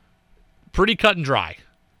pretty cut and dry.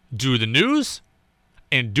 Do the news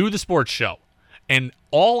and do the sports show. And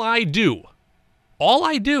all I do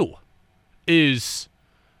is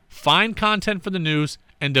find content for the news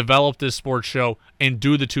and develop this sports show and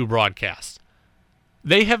do the two broadcasts.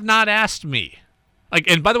 They have not asked me.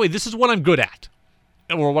 And by the way, this is what I'm good at,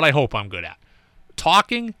 or what I hope I'm good at.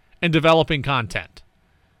 Talking and developing content.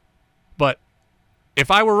 But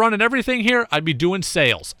if I were running everything here, I'd be doing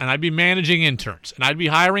sales, and I'd be managing interns, and I'd be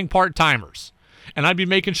hiring part-timers, and I'd be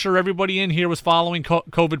making sure everybody in here was following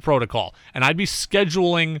COVID protocol, and I'd be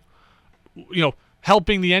scheduling,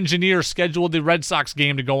 helping the engineer schedule the Red Sox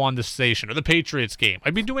game to go on the station, or the Patriots game.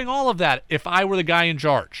 I'd be doing all of that if I were the guy in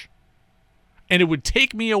charge. And it would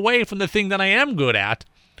take me away from the thing that I am good at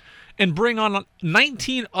and bring on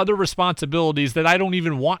 19 other responsibilities that I don't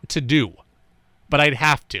even want to do, but I'd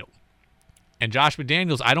have to. And Josh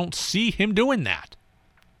McDaniels, I don't see him doing that.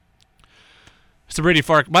 So Brady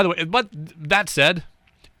Fark, by the way, but that said,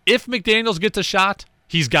 if McDaniels gets a shot,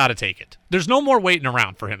 he's got to take it. There's no more waiting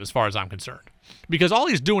around for him as far as I'm concerned, because all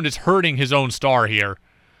he's doing is hurting his own star here.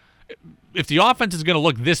 If the offense is going to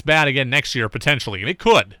look this bad again next year, potentially, and it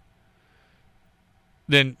could,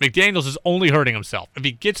 then McDaniels is only hurting himself. If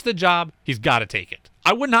he gets the job, he's got to take it.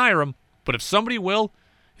 I wouldn't hire him, but if somebody will,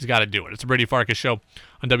 he's got to do it. It's the Brady Farkas Show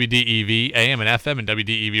on WDEV, AM and FM, and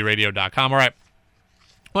WDEVradio.com. All right,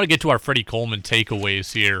 I want to get to our Freddie Coleman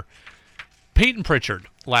takeaways here. Peyton Pritchard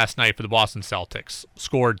last night for the Boston Celtics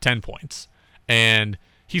scored 10 points, and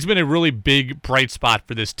he's been a really big bright spot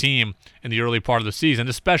for this team in the early part of the season,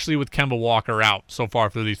 especially with Kemba Walker out so far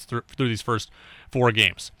through these first 4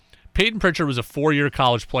 games. Peyton Pritchard was a 4-year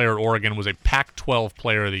college player at Oregon, was a Pac-12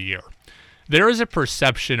 Player of the Year. There is a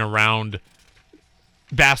perception around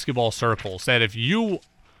basketball circles that if you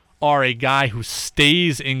are a guy who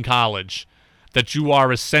stays in college, that you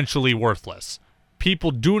are essentially worthless.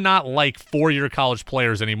 People do not like 4-year college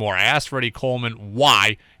players anymore. I asked Freddie Coleman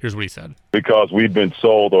why. Here's what he said. Because we've been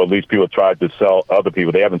sold, or at least people tried to sell other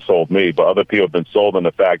people. They haven't sold me, but other people have been sold on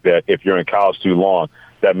the fact that if you're in college too long,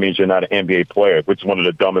 that means you're not an NBA player, which is one of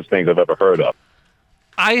the dumbest things I've ever heard of.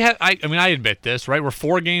 I admit this, right? We're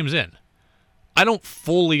 4 games in. I don't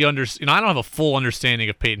fully understand. I don't have a full understanding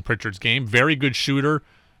of Peyton Pritchard's game. Very good shooter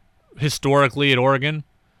historically at Oregon.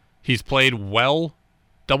 He's played well.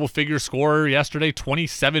 Double-figure scorer yesterday.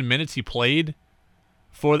 27 minutes he played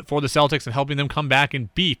for the Celtics and helping them come back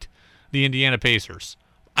and beat the Indiana Pacers.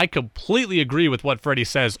 I completely agree with what Freddie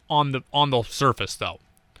says on the surface, though.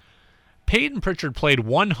 Peyton Pritchard played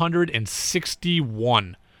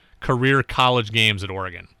 161 career college games at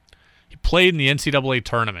Oregon. He played in the NCAA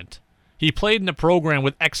tournament. He played in a program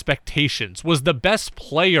with expectations, was the best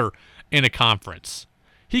player in a conference.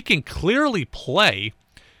 He can clearly play,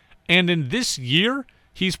 and in this year,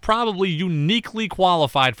 he's probably uniquely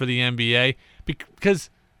qualified for the NBA because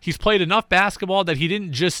he's played enough basketball that he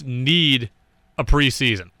didn't just need a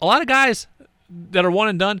preseason. A lot of guys that are one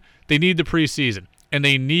and done, they need the preseason, and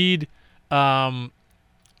they need summer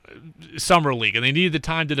league, and they need the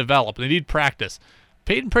time to develop, and they need practice.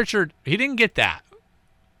 Peyton Pritchard, he didn't get that.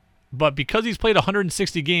 But because he's played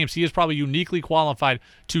 160 games, he is probably uniquely qualified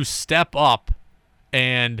to step up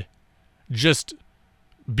and just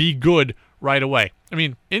be good right away. I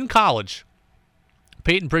mean, in college,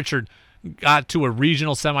 Peyton Pritchard got to a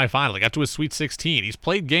regional semifinal. He got to a Sweet 16. He's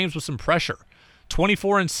played games with some pressure.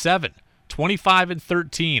 24-7,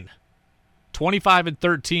 25-13,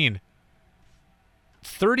 25-13,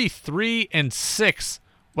 33-6,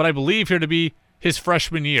 what I believe here to be his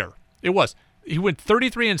freshman year. It was. He went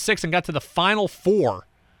 33-6 and got to the Final Four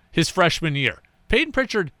his freshman year. Peyton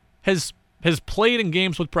Pritchard has played in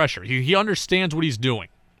games with pressure. He understands what he's doing.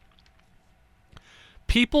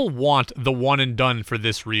 People want the one and done for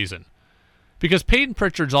this reason. Because Peyton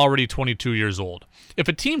Pritchard's already 22 years old. If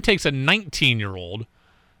a team takes a 19-year-old,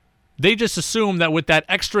 they just assume that with that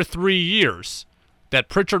extra 3 years that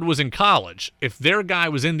Pritchard was in college, if their guy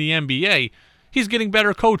was in the NBA, he's getting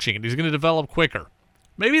better coaching and he's going to develop quicker.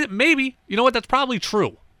 Maybe, you know what, that's probably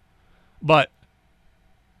true. But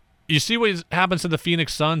you see what happens to the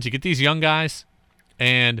Phoenix Suns. You get these young guys,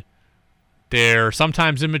 and they're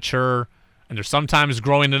sometimes immature, and they're sometimes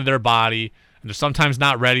growing into their body, and they're sometimes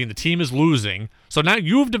not ready, and the team is losing. So now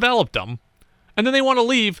you've developed them, and then they want to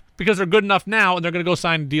leave because they're good enough now, and they're going to go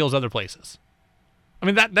sign deals other places. I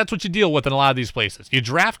mean, that's what you deal with in a lot of these places. You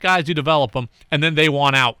draft guys, you develop them, and then they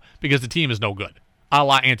want out because the team is no good, a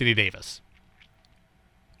la Anthony Davis.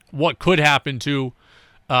 What could happen to,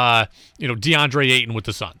 DeAndre Ayton with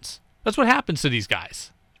the Suns? That's what happens to these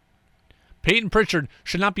guys. Peyton Pritchard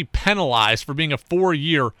should not be penalized for being a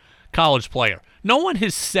 4-year college player. No one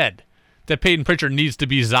has said that Peyton Pritchard needs to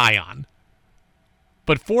be Zion.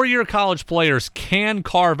 But 4-year college players can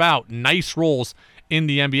carve out nice roles in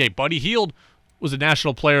the NBA. Buddy Hield was a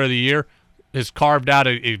National Player of the Year, has carved out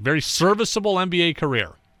a very serviceable NBA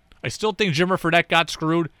career. I still think Jimmer Fredette got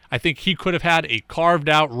screwed. I think he could have had a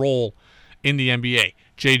carved-out role in the NBA.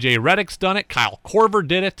 J.J. Redick's done it. Kyle Korver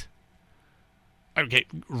did it. Okay,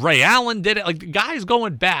 Ray Allen did it. Like, the guys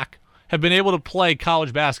going back have been able to play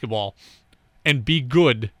college basketball and be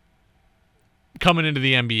good coming into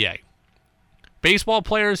the NBA. Baseball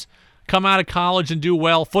players come out of college and do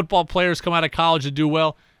well. Football players come out of college and do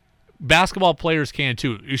well. Basketball players can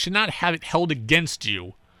too. You should not have it held against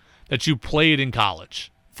you that you played in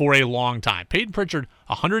college for a long time. Peyton Pritchard,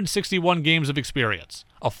 161 games of experience,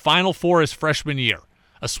 a Final Four his freshman year,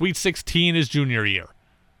 a Sweet 16 his junior year,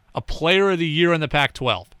 a Player of the Year in the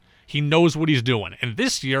Pac-12. He knows what he's doing. And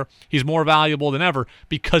this year, he's more valuable than ever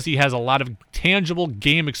because he has a lot of tangible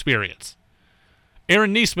game experience.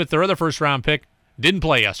 Aaron Nesmith, their other first-round pick, didn't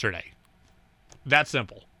play yesterday. That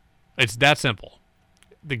simple. It's that simple.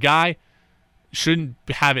 The guy shouldn't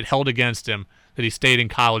have it held against him that he stayed in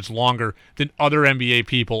college longer than other NBA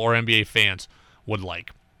people or NBA fans would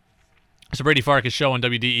like. It's the Brady Farkas Show on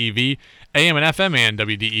WDEV, AM and FM, and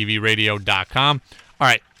WDEVradio.com. All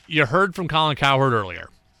right, you heard from Colin Cowherd earlier.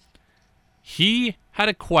 He had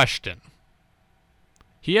a question.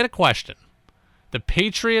 The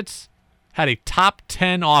Patriots had a top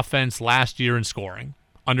 10 offense last year in scoring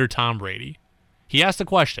under Tom Brady. He asked the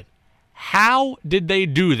question, how did they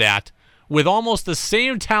do that with almost the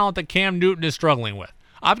same talent that Cam Newton is struggling with?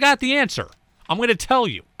 I've got the answer. I'm going to tell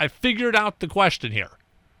you. I figured out the question here.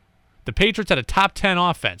 The Patriots had a top 10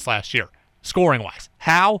 offense last year, scoring-wise.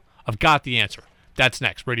 How? I've got the answer. That's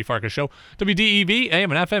next. Brady Farkas Show, WDEV,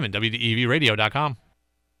 AM and FM, and WDEVradio.com.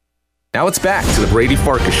 Now it's back to the Brady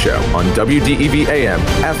Farkas Show on WDEV AM,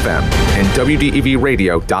 FM, and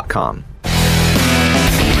WDEVradio.com.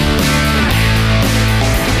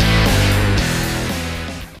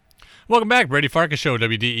 Welcome back, Brady Farkas Show,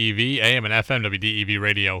 WDEV, AM and FM,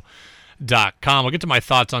 WDEVradio.com. I'll get to my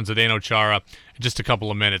thoughts on Zdeno Chara in just a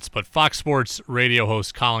couple of minutes, but Fox Sports radio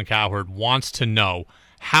host Colin Cowherd wants to know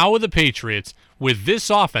how the Patriots, with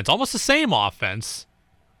this offense, almost the same offense,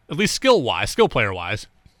 at least skill player-wise,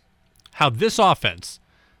 how this offense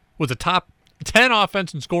was a top 10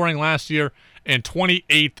 offense in scoring last year and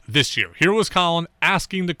 28th this year. Here was Colin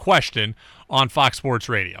asking the question on Fox Sports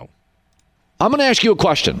Radio. I'm going to ask you a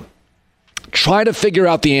question. Try to figure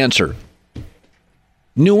out the answer.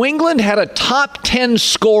 New England had a top 10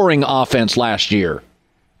 scoring offense last year.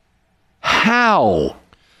 How?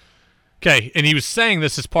 Okay, and he was saying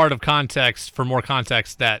this as part of context, for more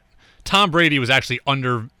context, that Tom Brady was actually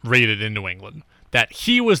underrated in New England. That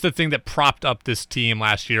he was the thing that propped up this team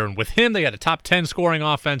last year, and with him they had a top 10 scoring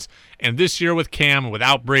offense, and this year with Cam and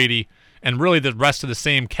without Brady, and really the rest of the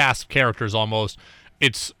same cast of characters almost,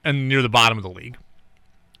 it's near the bottom of the league.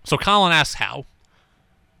 So Colin asks how.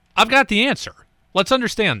 I've got the answer. Let's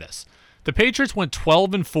understand this. The Patriots went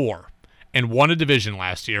 12-4 and won a division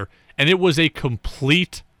last year, and it was a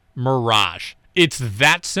complete mirage. It's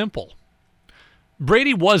that simple.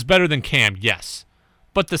 Brady was better than Cam, yes,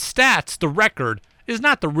 but the stats, the record, is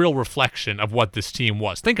not the real reflection of what this team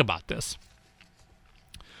was. Think about this.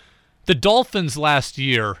 The Dolphins last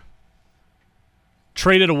year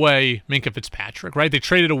traded away Minkah Fitzpatrick, right? They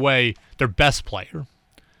traded away their best player.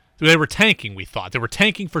 They were tanking, we thought. They were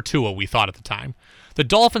tanking for Tua, we thought at the time. The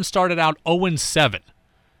Dolphins started out 0-7.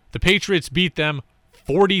 The Patriots beat them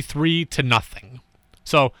 43-0.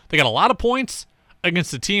 So they got a lot of points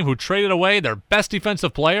against a team who traded away their best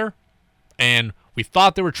defensive player, and we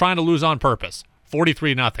thought they were trying to lose on purpose.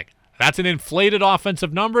 43-0. That's an inflated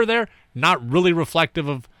offensive number there, not really reflective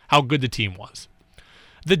of how good the team was.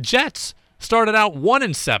 The Jets started out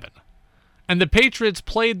 1-7. And the Patriots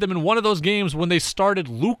played them in one of those games when they started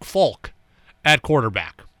Luke Falk at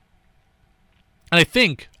quarterback. And I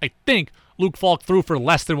think Luke Falk threw for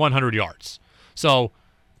less than 100 yards. So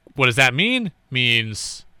what does that mean?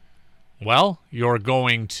 Means, well, you're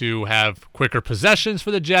going to have quicker possessions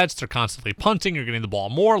for the Jets. They're constantly punting. You're getting the ball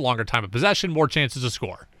more, longer time of possession, more chances to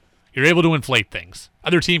score. You're able to inflate things.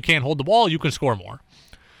 Other team can't hold the ball. You can score more.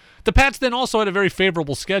 The Pats then also had a very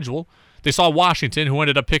favorable schedule. They saw Washington, who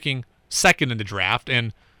ended up picking second in the draft,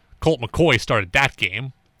 and Colt McCoy started that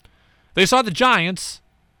game. They saw the Giants,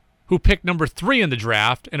 who picked number 3 in the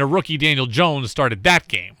draft, and a rookie Daniel Jones started that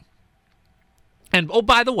game. And, oh,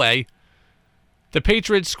 by the way, the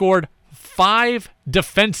Patriots scored 5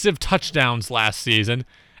 defensive touchdowns last season,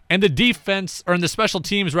 and the special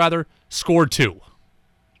teams, scored 2.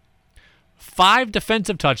 5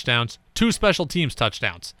 defensive touchdowns, 2 special teams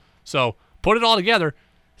touchdowns. So, put it all together,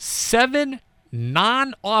 7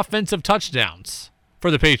 non-offensive touchdowns for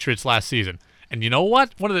the Patriots last season. And you know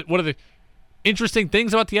what? One of the interesting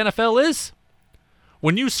things about the NFL is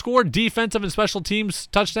when you score defensive and special teams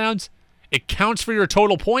touchdowns, it counts for your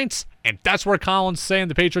total points, and that's where Colin's saying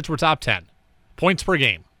the Patriots were top 10. Points per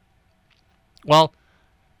game. Well,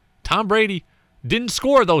 Tom Brady didn't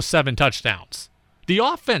score those 7 touchdowns. The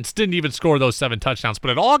offense didn't even score those 7 touchdowns,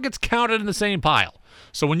 but it all gets counted in the same pile.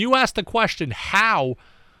 So when you ask the question, how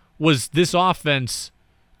was this offense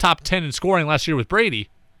top 10 in scoring last year with Brady?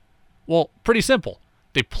 Well, pretty simple.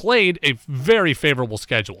 They played a very favorable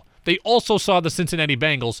schedule. They also saw the Cincinnati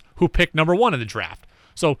Bengals, who picked number 1 in the draft.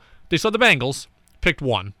 So they saw the Bengals, picked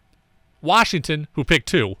 1. Washington, who picked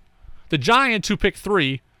 2. The Giants, who picked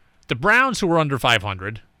 3. The Browns, who were under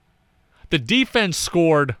 500. The defense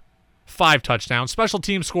scored 5 touchdowns. Special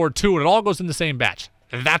teams scored 2, and it all goes in the same batch.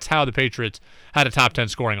 And that's how the Patriots had a top 10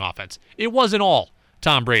 scoring offense. It wasn't all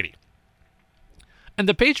Tom Brady. And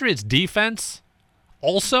the Patriots defense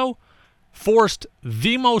also forced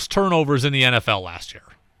the most turnovers in the NFL last year.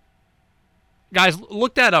 Guys,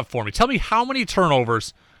 look that up for me. Tell me how many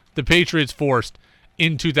turnovers the Patriots forced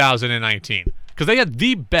in 2019 because they had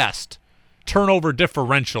the best turnover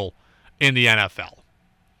differential in the NFL.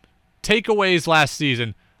 Takeaways last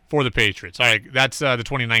season for the Patriots. All right, that's the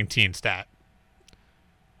 2019 stat.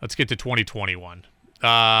 Let's get to 2021.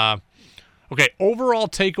 Okay, overall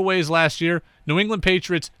takeaways last year, New England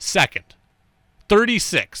Patriots second,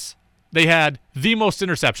 36. They had the most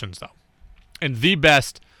interceptions, though, and the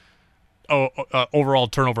best overall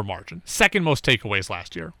turnover margin. Second most takeaways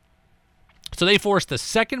last year. So they forced the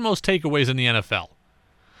second most takeaways in the NFL.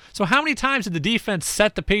 So how many times did the defense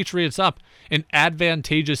set the Patriots up in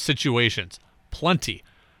advantageous situations? Plenty.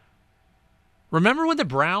 Remember when the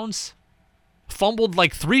Browns fumbled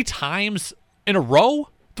like 3 times in a row?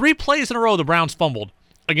 3 plays in a row the Browns fumbled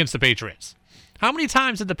against the Patriots. How many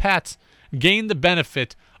times did the Pats gain the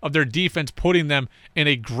benefit of their defense putting them in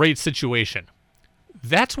a great situation?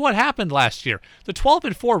 That's what happened last year. The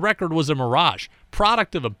 12-4 record was a mirage,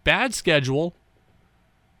 product of a bad schedule,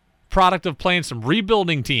 product of playing some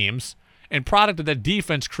rebuilding teams, and product of that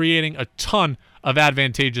defense creating a ton of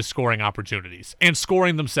advantageous scoring opportunities and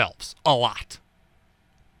scoring themselves a lot.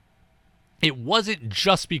 It wasn't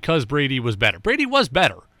just because Brady was better. Brady was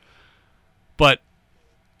better. But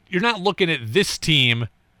you're not looking at this team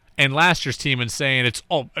and last year's team and saying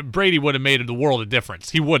Brady would have made the world a difference.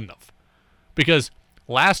 He wouldn't have. Because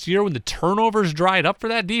last year when the turnovers dried up for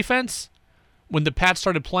that defense, when the Pats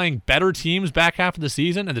started playing better teams back half of the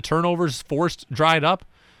season and the turnovers dried up,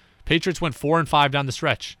 Patriots went 4-5 down the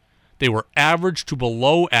stretch. They were average to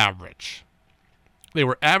below average. They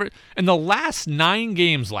were average. In the last 9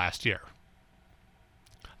 games last year,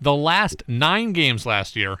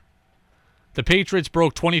 the Patriots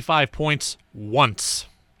broke 25 points once.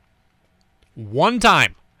 One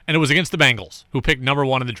time. And it was against the Bengals, who picked number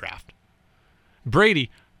 1 in the draft. Brady,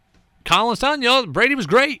 Colin's telling you, Brady was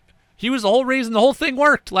great. He was the whole reason the whole thing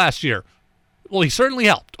worked last year. Well, he certainly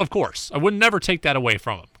helped, of course. I would never take that away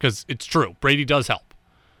from him because it's true. Brady does help.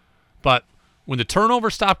 But when the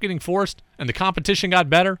turnovers stopped getting forced and the competition got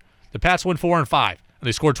better, the Pats went 4-5. And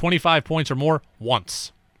they scored 25 points or more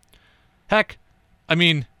once. Heck, I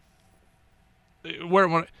mean,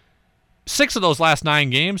 6 of those last 9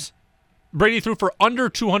 games, Brady threw for under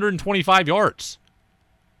 225 yards.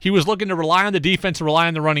 He was looking to rely on the defense and rely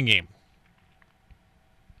on the running game.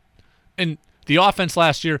 And the offense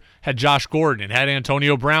last year had Josh Gordon and had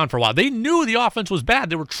Antonio Brown for a while. They knew the offense was bad.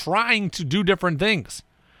 They were trying to do different things.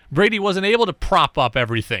 Brady wasn't able to prop up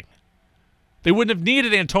everything. They wouldn't have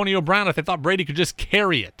needed Antonio Brown if they thought Brady could just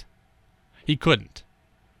carry it. He couldn't.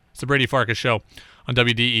 It's the Brady Farkas Show on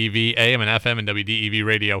WDEV AM and FM and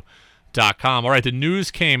WDEVradio.com. All right, the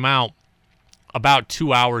news came out about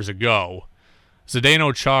 2 hours ago.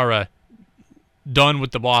 Zdeno Chara done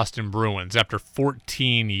with the Boston Bruins after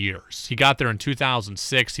 14 years. He got there in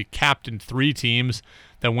 2006. He captained 3 teams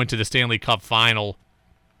that went to the Stanley Cup final,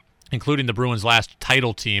 including the Bruins' last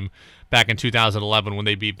title team back in 2011 when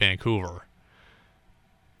they beat Vancouver.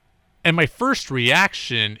 And my first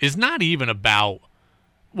reaction is not even about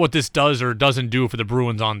what this does or doesn't do for the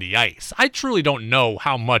Bruins on the ice. I truly don't know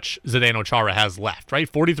how much Zdeno Chara has left, right?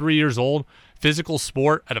 43 years old, physical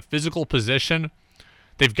sport at a physical position.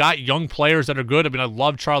 They've got young players that are good. I mean, I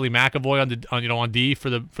love Charlie McAvoy on D for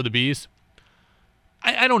the Bees.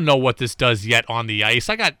 I don't know what this does yet on the ice.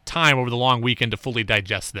 I got time over the long weekend to fully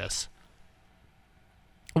digest this.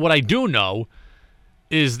 What I do know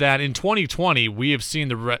is that in 2020, we have seen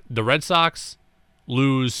the Red Sox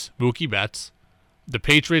lose Mookie Betts, the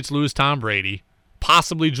Patriots lose Tom Brady,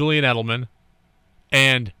 possibly Julian Edelman,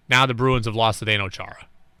 and now the Bruins have lost Zdeno Chara.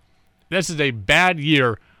 This is a bad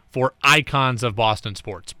year for icons of Boston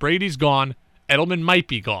sports. Brady's gone. Edelman might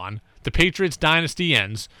be gone. The Patriots dynasty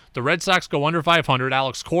ends. The Red Sox go under 500.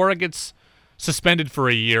 Alex Cora gets suspended for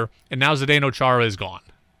a year, and now Zdeno Chara is gone.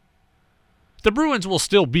 The Bruins will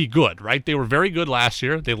still be good, right? They were very good last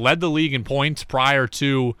year. They led the league in points prior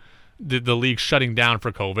to the league shutting down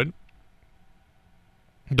for COVID.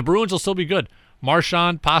 The Bruins will still be good.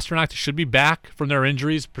 Marchand, Pasternak should be back from their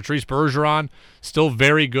injuries. Patrice Bergeron, still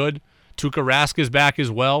very good. Tuukka Rask is back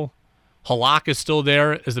as well. Halak is still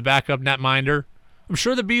there as the backup netminder. I'm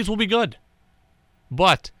sure the Bees will be good.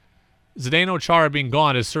 But Zdeno Chara being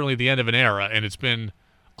gone is certainly the end of an era, and it's been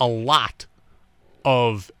a lot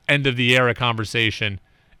of end-of-the-era conversation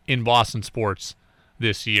in Boston sports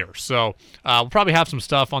this year. So we'll probably have some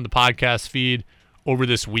stuff on the podcast feed over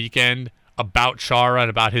this weekend about Chara and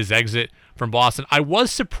about his exit from Boston. I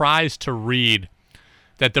was surprised to read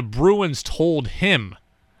that the Bruins told him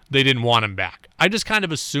they didn't want him back. I just kind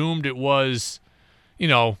of assumed it was,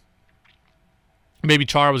 maybe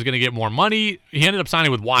Chara was going to get more money. He ended up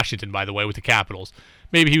signing with Washington, by the way, with the Capitals.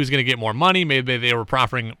 maybe he was going to get more money. Maybe they were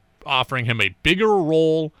offering him a bigger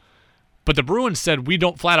role. But the Bruins said, we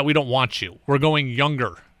don't want you. We're going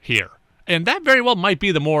younger here. And that very well might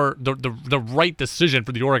be the right decision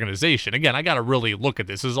for the organization. Again, I got to really look at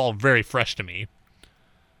this. This is all very fresh to me.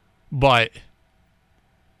 But,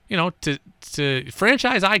 to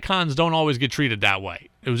franchise icons don't always get treated that way.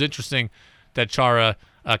 It was interesting that Chara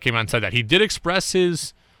came out and said that. He did express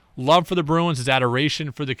his love for the Bruins, his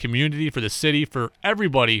adoration for the community, for the city, for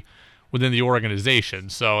everybody within the organization.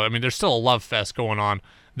 So, there's still a love fest going on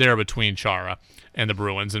there between Chara and the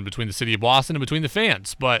Bruins and between the city of Boston and between the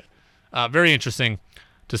fans. But very interesting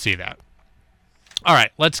to see that. All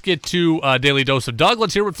right, let's get to Daily Dose of Doug.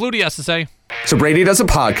 Let's hear what Flutie has to say. So Brady does a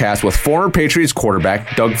podcast with former Patriots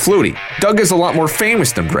quarterback Doug Flutie. Doug is a lot more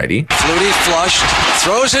famous than Brady. Flutie flushed,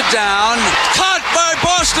 throws it down, caught by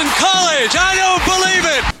Boston College. I don't believe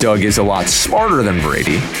it. Doug is a lot smarter than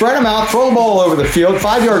Brady. Spread them out, throw the ball over the field,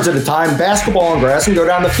 5 yards at a time, basketball on grass, and go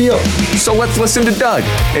down the field. So let's listen to Doug.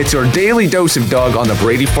 It's your Daily Dose of Doug on the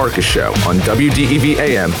Brady Farkas Show on WDEV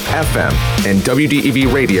AM, FM, and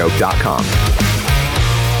WDEVradio.com.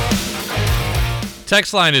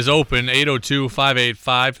 Text line is open,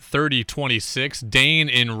 802-585-3026. Dane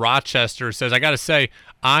in Rochester says, I got to say,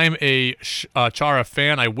 I'm a Chara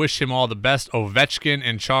fan. I wish him all the best. Ovechkin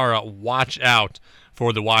and Chara, watch out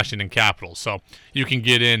for the Washington Capitals. So you can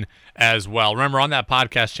get in as well. Remember, on that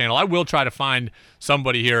podcast channel, I will try to find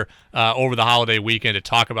somebody here over the holiday weekend to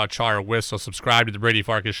talk about Chara with. So subscribe to the Brady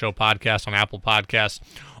Farkas Show podcast on Apple Podcasts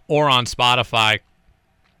or on Spotify,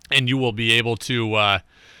 and you will be able to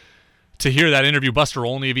hear that interview. Buster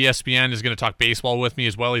Olney of ESPN is going to talk baseball with me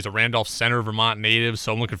as well. He's a Randolph Center, Vermont native,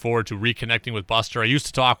 so I'm looking forward to reconnecting with Buster. I used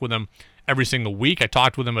to talk with him every single week. I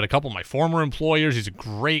talked with him at a couple of my former employers. He's a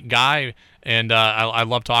great guy, and I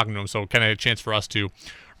love talking to him, so kind of a chance for us to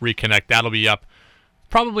reconnect. That'll be up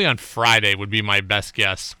probably on Friday would be my best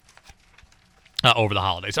guess over the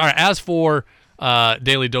holidays. All right, as for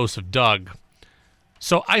Daily Dose of Doug,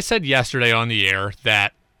 so I said yesterday on the air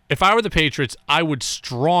that if I were the Patriots, I would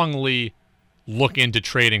strongly look into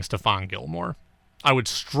trading Stephon Gilmore.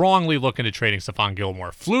 Flutie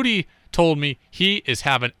told me he is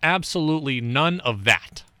having absolutely none of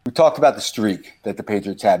that. We talked about the streak that the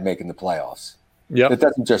Patriots had making the playoffs. Yep. It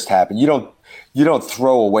doesn't just happen. You don't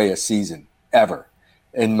throw away a season ever,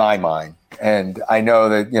 in my mind. And I know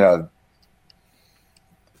that,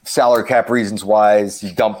 salary cap reasons wise,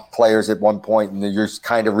 you dump players at one point and you're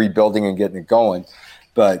kind of rebuilding and getting it going.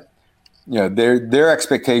 But their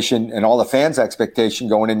expectation and all the fans' expectation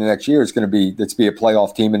going into next year is going to be let's be a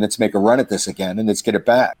playoff team and let's make a run at this again and let's get it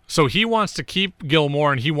back. So he wants to keep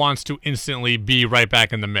Gilmore and he wants to instantly be right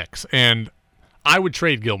back in the mix. And I would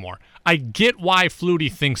trade Gilmore. I get why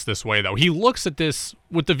Flutie thinks this way, though. He looks at this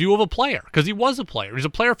with the view of a player because he was a player. He's a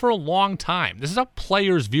player for a long time. This is how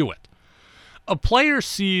players view it. A player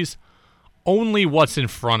sees only what's in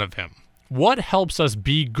front of him. What helps us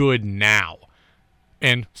be good now?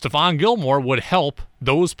 And Stephon Gilmore would help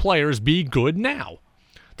those players be good now.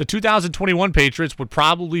 The 2021 Patriots would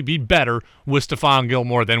probably be better with Stephon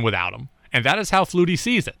Gilmore than without him. And that is how Flutie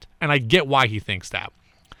sees it. And I get why he thinks that.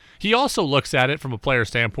 He also looks at it from a player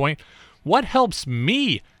standpoint. What helps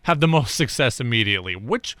me have the most success immediately?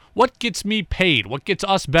 What gets me paid? What gets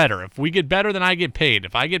us better? If we get better, then I get paid.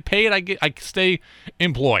 If I get paid, I stay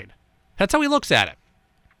employed. That's how he looks at it.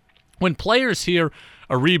 When players hear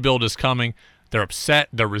a rebuild is coming, they're upset,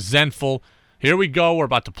 they're resentful. Here we go, we're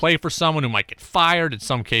about to play for someone who might get fired. In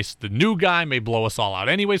some cases, the new guy may blow us all out.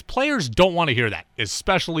 Anyways, players don't want to hear that,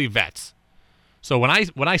 especially vets. So when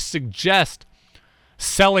I suggest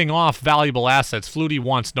selling off valuable assets, Flutie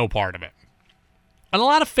wants no part of it. And a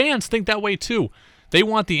lot of fans think that way too. They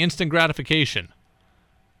want the instant gratification.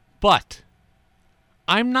 But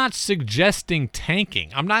I'm not suggesting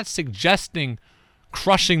tanking. I'm not suggesting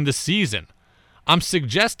crushing the season. I'm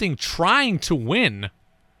suggesting trying to win,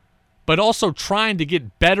 but also trying to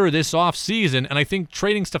get better this offseason, and I think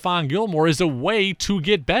trading Stephon Gilmore is a way to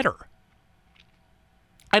get better.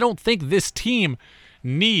 I don't think this team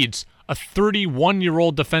needs a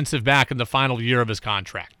 31-year-old defensive back in the final year of his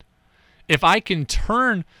contract. If I can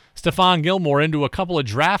turn Stephon Gilmore into a couple of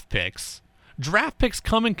draft picks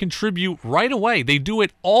come and contribute right away. They do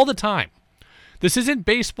it all the time. This isn't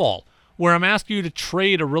baseball, where I'm asking you to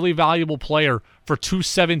trade a really valuable player for two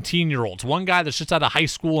 17-year-olds, one guy that's just out of high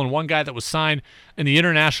school and one guy that was signed in the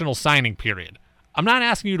international signing period. I'm not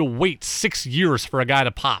asking you to wait 6 years for a guy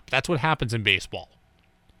to pop. That's what happens in baseball.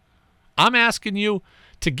 I'm asking you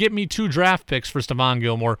to get me 2 draft picks for Stephon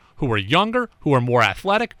Gilmore who are younger, who are more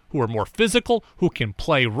athletic, who are more physical, who can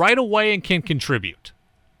play right away and can contribute.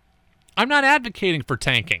 I'm not advocating for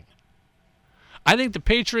tanking. I think the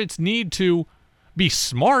Patriots need to be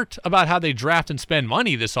smart about how they draft and spend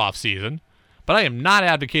money this offseason, but I am not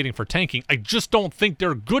advocating for tanking. I just don't think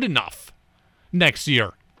they're good enough next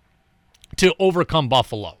year to overcome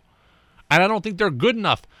Buffalo. And I don't think they're good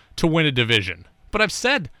enough to win a division. But I've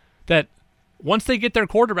said that once they get their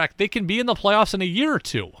quarterback, they can be in the playoffs in a year or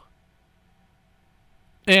two.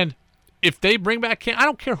 And if they bring back Cam, I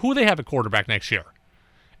don't care who they have at quarterback next year.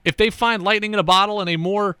 If they find lightning in a bottle in a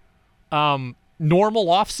more normal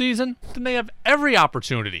offseason, then they have every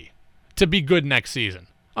opportunity to be good next season.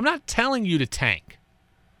 I'm not telling you to tank.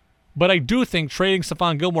 But I do think trading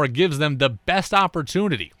Stephon Gilmore gives them the best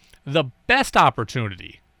opportunity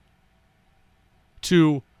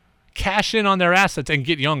to cash in on their assets and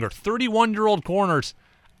get younger. 31-year-old corners,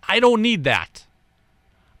 I don't need that.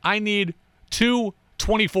 I need 2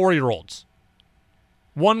 24-year-olds.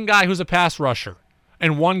 One guy who's a pass rusher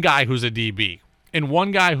and one guy who's a DB and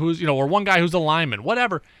one guy who's, or one guy who's a lineman,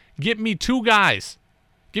 whatever. Get me 2 guys.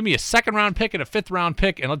 Give me a 2nd-round pick and a 5th-round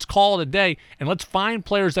pick, and let's call it a day, and let's find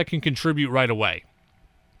players that can contribute right away.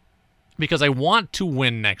 Because I want to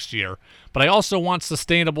win next year, but I also want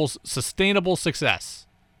sustainable success.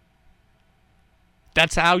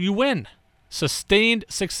 That's how you win. Sustained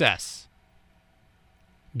success.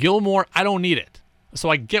 Gilmore, I don't need it. So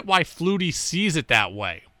I get why Flutie sees it that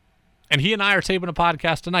way. And he and I are taping a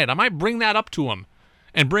podcast tonight. I might bring that up to him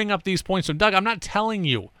and bring up these points. So, Doug, I'm not telling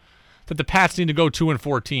you that the Pats need to go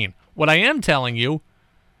 2-14. What I am telling you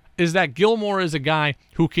is that Gilmore is a guy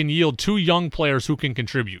who can yield 2 young players who can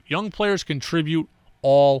contribute. Young players contribute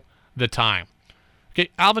all the time. Okay,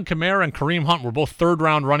 Alvin Kamara and Kareem Hunt were both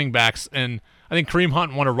 3rd-round running backs, and I think Kareem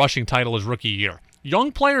Hunt won a rushing title his rookie year.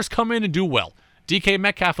 Young players come in and do well. DK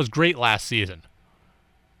Metcalf was great last season.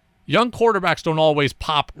 Young quarterbacks don't always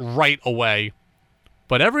pop right away,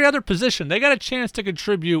 but every other position, they got a chance to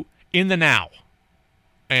contribute in the now.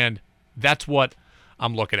 And that's what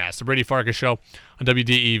I'm looking at. It's the Brady Farkas Show on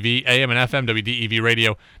WDEV, AM and FM,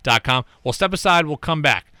 WDEVradio.com. We'll step aside. We'll come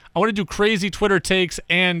back. I want to do crazy Twitter takes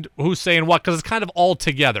and who's saying what, because it's kind of all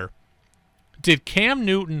together. Did Cam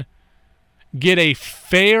Newton get a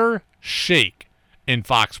fair shake in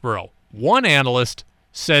Foxborough? One analyst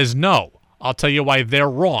says no. I'll tell you why they're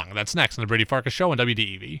wrong. That's next on the Brady Farkas Show on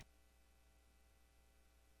WDEV.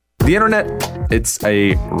 The internet, it's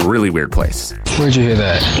a really weird place. Where'd you hear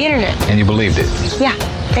that? The internet. And you believed it? Yeah.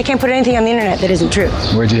 They can't put anything on the internet that isn't true.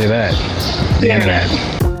 Where'd you hear that? The internet.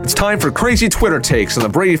 It's time for crazy Twitter takes on the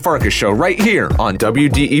Brady Farkas Show right here on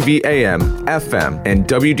WDEV AM, FM, and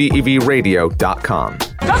WDEVradio.com.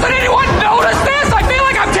 Doesn't anyone notice this? I feel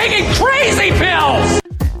like I'm taking crazy pills!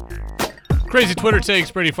 Crazy Twitter takes,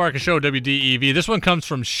 Brady Farkas Show, WDEV. This one comes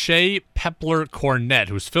from Shay Pepler-Cornett,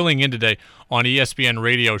 who's filling in today on ESPN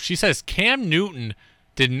Radio. She says Cam Newton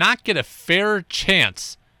did not get a fair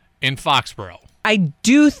chance in Foxborough. I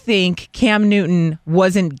do think Cam Newton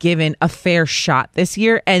wasn't given a fair shot this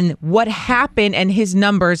year, and what happened and his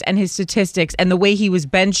numbers and his statistics and the way he was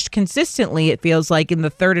benched consistently, it feels like in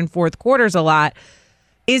the 3rd and 4th quarters a lot,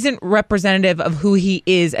 isn't representative of who he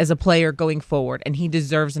is as a player going forward, and he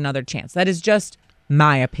deserves another chance. That is just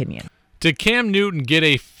my opinion. Did Cam Newton get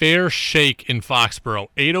a fair shake in Foxborough?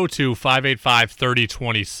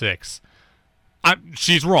 802-585-3026.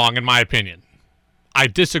 She's wrong, in my opinion. I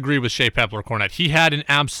disagree with Shay Pepler-Cornett. He had an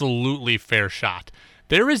absolutely fair shot.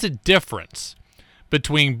 There is a difference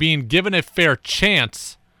between being given a fair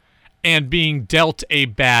chance and being dealt a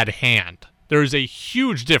bad hand. There is a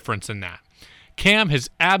huge difference in that. Cam has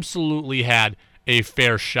absolutely had a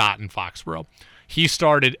fair shot in Foxborough. He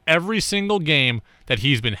started every single game that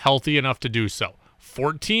he's been healthy enough to do so.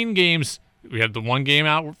 14 games. We had the one game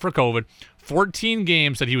out for COVID. 14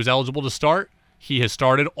 games that he was eligible to start. He has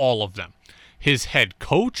started all of them. His head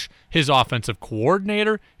coach, his offensive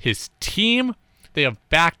coordinator, his team, they have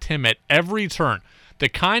backed him at every turn. The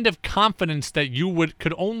kind of confidence that you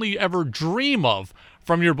could only ever dream of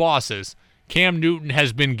from your bosses, Cam Newton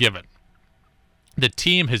has been given. The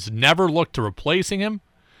team has never looked to replacing him.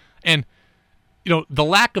 And, the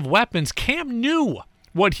lack of weapons, Cam knew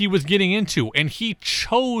what he was getting into, and he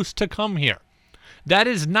chose to come here. That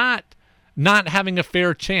is not having a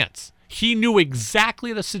fair chance. He knew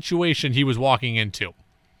exactly the situation he was walking into.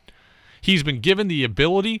 He's been given the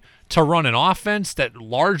ability to run an offense that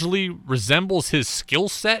largely resembles his skill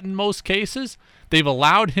set in most cases. They've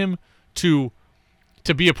allowed him to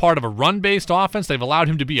be a part of a run-based offense. They've allowed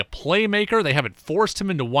him to be a playmaker. They haven't forced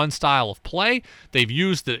him into one style of play. They've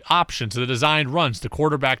used the options, the designed runs, the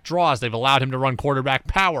quarterback draws. They've allowed him to run quarterback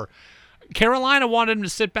power. Carolina wanted him to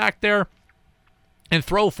sit back there and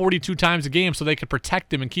throw 42 times a game so they could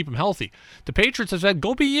protect him and keep him healthy. The Patriots have said,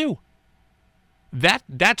 go be you.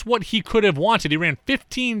 That's what he could have wanted. He ran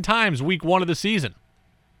 15 times week 1 of the season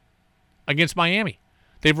against Miami.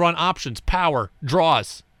 They've run options, power,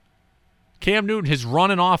 draws. Cam Newton has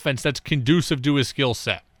run an offense that's conducive to his skill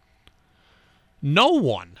set.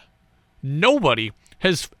 Nobody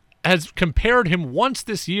has compared him once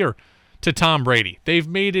this year to Tom Brady. They've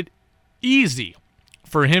made it easy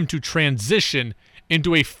for him to transition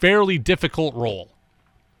into a fairly difficult role.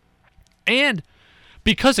 And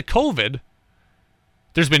because of COVID,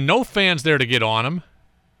 there's been no fans there to get on him.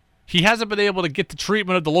 He hasn't been able to get the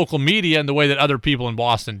treatment of the local media in the way that other people in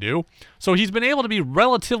Boston do. So he's been able to be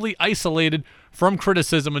relatively isolated from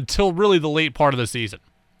criticism until really the late part of the season.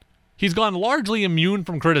 He's gone largely immune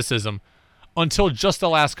from criticism until just the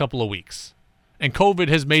last couple of weeks. And COVID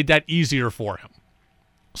has made that easier for him.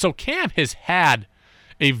 So Cam has had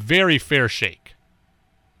a very fair shake.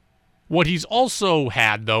 What he's also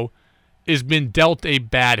had, though, is been dealt a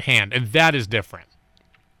bad hand, and that is different.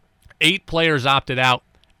 8 players opted out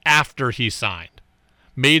after he signed.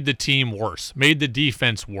 Made the team worse. Made the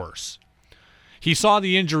defense worse. He saw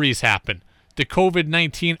the injuries happen. The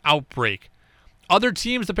COVID-19 outbreak. Other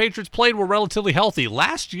teams the Patriots played were relatively healthy.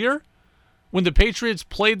 Last year, when the Patriots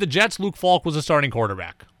played the Jets, Luke Falk was a starting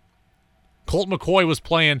quarterback. Colt McCoy was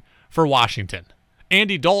playing for Washington.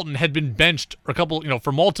 Andy Dalton had been benched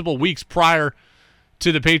for multiple weeks prior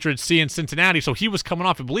to the Patriots seeing Cincinnati, so he was coming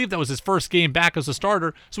off. I believe that was his first game back as a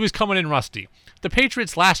starter, so he's coming in rusty. The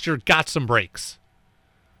Patriots last year got some breaks.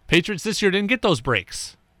 Patriots this year didn't get those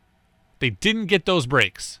breaks. They didn't get those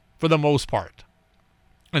breaks for the most part,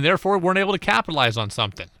 and therefore weren't able to capitalize on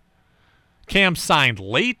something. Cam signed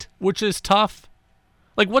late, which is tough.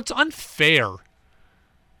 Like, what's unfair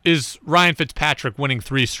is Ryan Fitzpatrick winning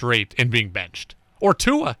 3 straight and being benched, or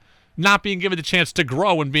Tua not being given the chance to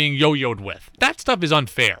grow and being yo-yoed with. That stuff is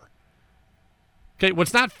unfair. Okay,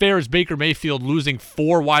 what's not fair is Baker Mayfield losing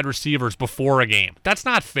 4 wide receivers before a game. That's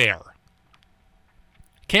not fair.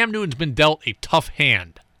 Cam Newton's been dealt a tough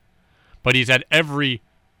hand, but he's had every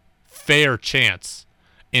fair chance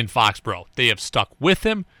in Foxborough. They have stuck with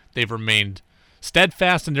him. They've remained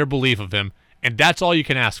steadfast in their belief of him, and that's all you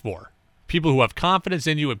can ask for. People who have confidence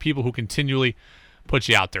in you and people who continually put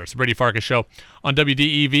you out there. It's the Brady Farkas Show on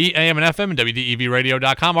WDEV, AM and FM, and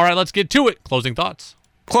WDEVradio.com. All right, let's get to it. Closing thoughts.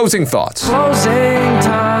 Closing thoughts. Closing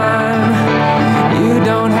time. You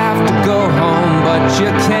don't have to go home, but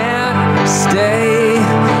you can't stay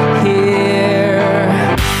here.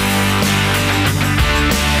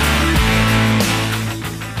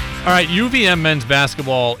 All right, UVM men's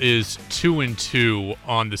basketball is 2-2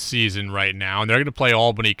 on the season right now, and they're going to play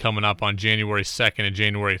Albany coming up on January 2nd and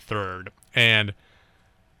January 3rd. And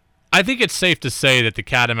I think it's safe to say that the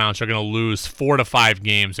Catamounts are going to lose 4 to 5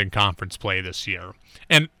 games in conference play this year.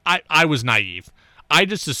 And I was naive. I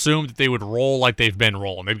just assumed that they would roll like they've been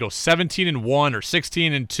rolling. They'd go 17-1 or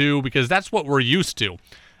 16-2 because that's what we're used to.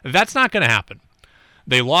 That's not going to happen.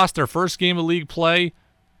 They lost their first game of league play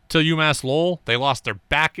to UMass Lowell. They lost their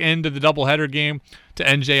back end of the doubleheader game to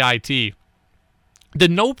NJIT. The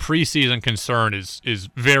no preseason concern is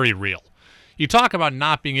very real. You talk about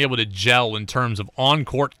not being able to gel in terms of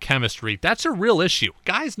on-court chemistry. That's a real issue.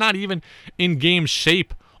 Guys not even in game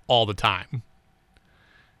shape all the time.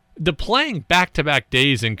 The playing back-to-back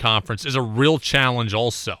days in conference is a real challenge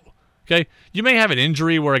also. Okay? You may have an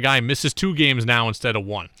injury where a guy misses 2 games now instead of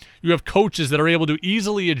 1. You have coaches that are able to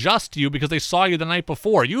easily adjust to you because they saw you the night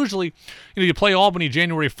before. Usually, you play Albany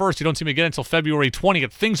January 1st. You don't see them again until February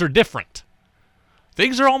 20th. Things are different.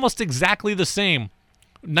 Things are almost exactly the same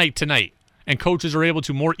night to night. And coaches are able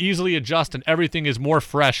to more easily adjust, and everything is more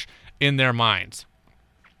fresh in their minds.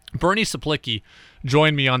 Bernie Saplicki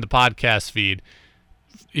joined me on the podcast feed.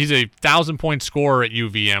 He's a 1,000-point scorer at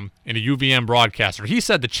UVM and a UVM broadcaster. He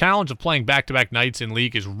said the challenge of playing back-to-back nights in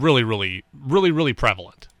league is really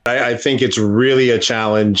prevalent. I think it's really a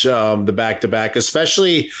challenge, the back-to-back,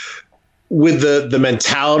 especially with the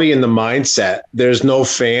mentality and the mindset. There's no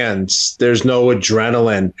fans. There's no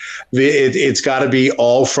adrenaline. It's got to be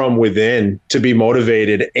all from within to be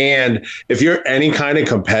motivated. And if you're any kind of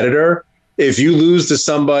competitor, if you lose to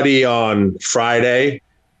somebody on Friday,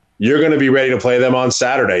 you're going to be ready to play them on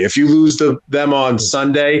Saturday. If you lose to them on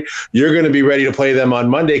Sunday, you're going to be ready to play them on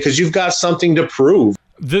Monday because you've got something to prove.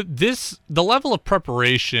 The level of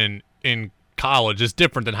preparation in college is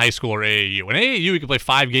different than high school or AAU. In AAU, you can play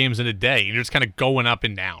 5 games in a day, and you're just kind of going up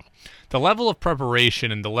and down. The level of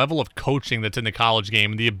preparation and the level of coaching that's in the college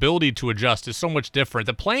game and the ability to adjust is so much different.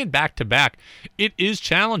 The playing back-to-back, it is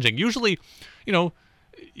challenging. Usually,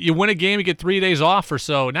 You win a game, you get 3 days off or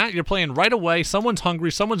so. Now you're playing right away. Someone's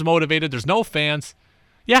hungry. Someone's motivated. There's no fans.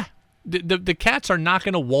 Yeah, the Cats are not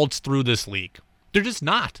going to waltz through this league. They're just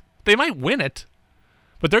not. They might win it,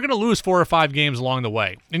 but they're going to lose 4 or 5 games along the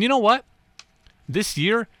way. And you know what? This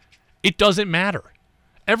year, it doesn't matter.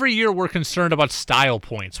 Every year we're concerned about style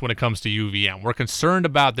points when it comes to UVM. We're concerned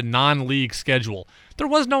about the non-league schedule. There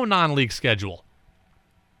was no non-league schedule.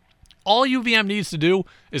 All UVM needs to do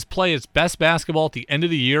is play its best basketball at the end of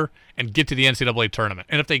the year and get to the NCAA tournament.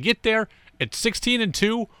 And if they get there at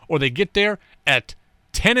 16-2 or they get there at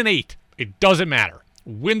 10-8, it doesn't matter.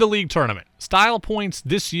 Win the league tournament. Style points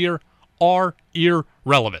this year are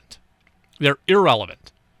irrelevant. They're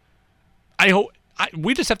irrelevant.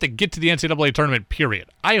 We just have to get to the NCAA tournament, period.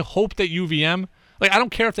 I hope that UVM, I don't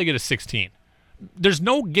care if they get a 16. There's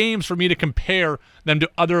no games for me to compare them to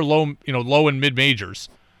other low and mid majors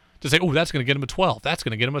to say, oh, that's going to get them a 12. That's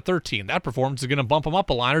going to get them a 13. That performance is going to bump them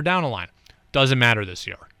up a line or down a line. Doesn't matter this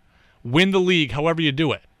year. Win the league however you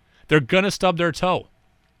do it. They're going to stub their toe.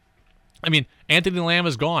 I mean, Anthony Lamb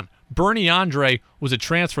is gone. Bernie Andre was a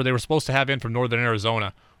transfer they were supposed to have in from Northern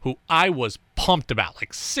Arizona, who I was pumped about.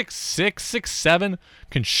 6'6", 6'7",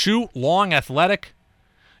 can shoot, long, athletic.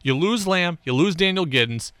 You lose Lamb, you lose Daniel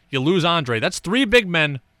Giddens, you lose Andre. That's 3 big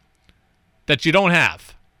men that you don't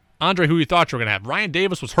have. Andre, who you thought you were going to have. Ryan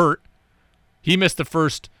Davis was hurt. He missed the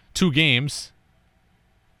first 2 games.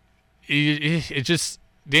 It just,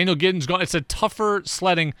 Daniel Giddens gone. It's a tougher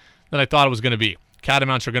sledding than I thought it was going to be.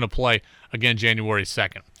 Catamounts are going to play again January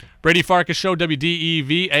 2nd. Brady Farkas Show,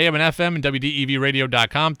 WDEV, AM and FM, and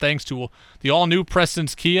WDEVradio.com. Thanks to the all-new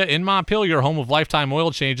Preston's Kia in Montpelier, home of lifetime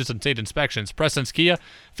oil changes and state inspections. Preston's Kia,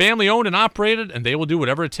 family-owned and operated, and they will do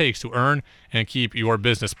whatever it takes to earn and keep your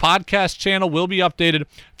business. Podcast channel will be updated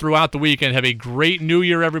throughout the weekend. Have a great New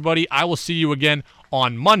Year, everybody. I will see you again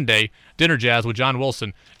on Monday. Dinner Jazz with John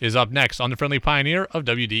Wilson is up next on the Friendly Pioneer of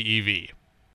WDEV.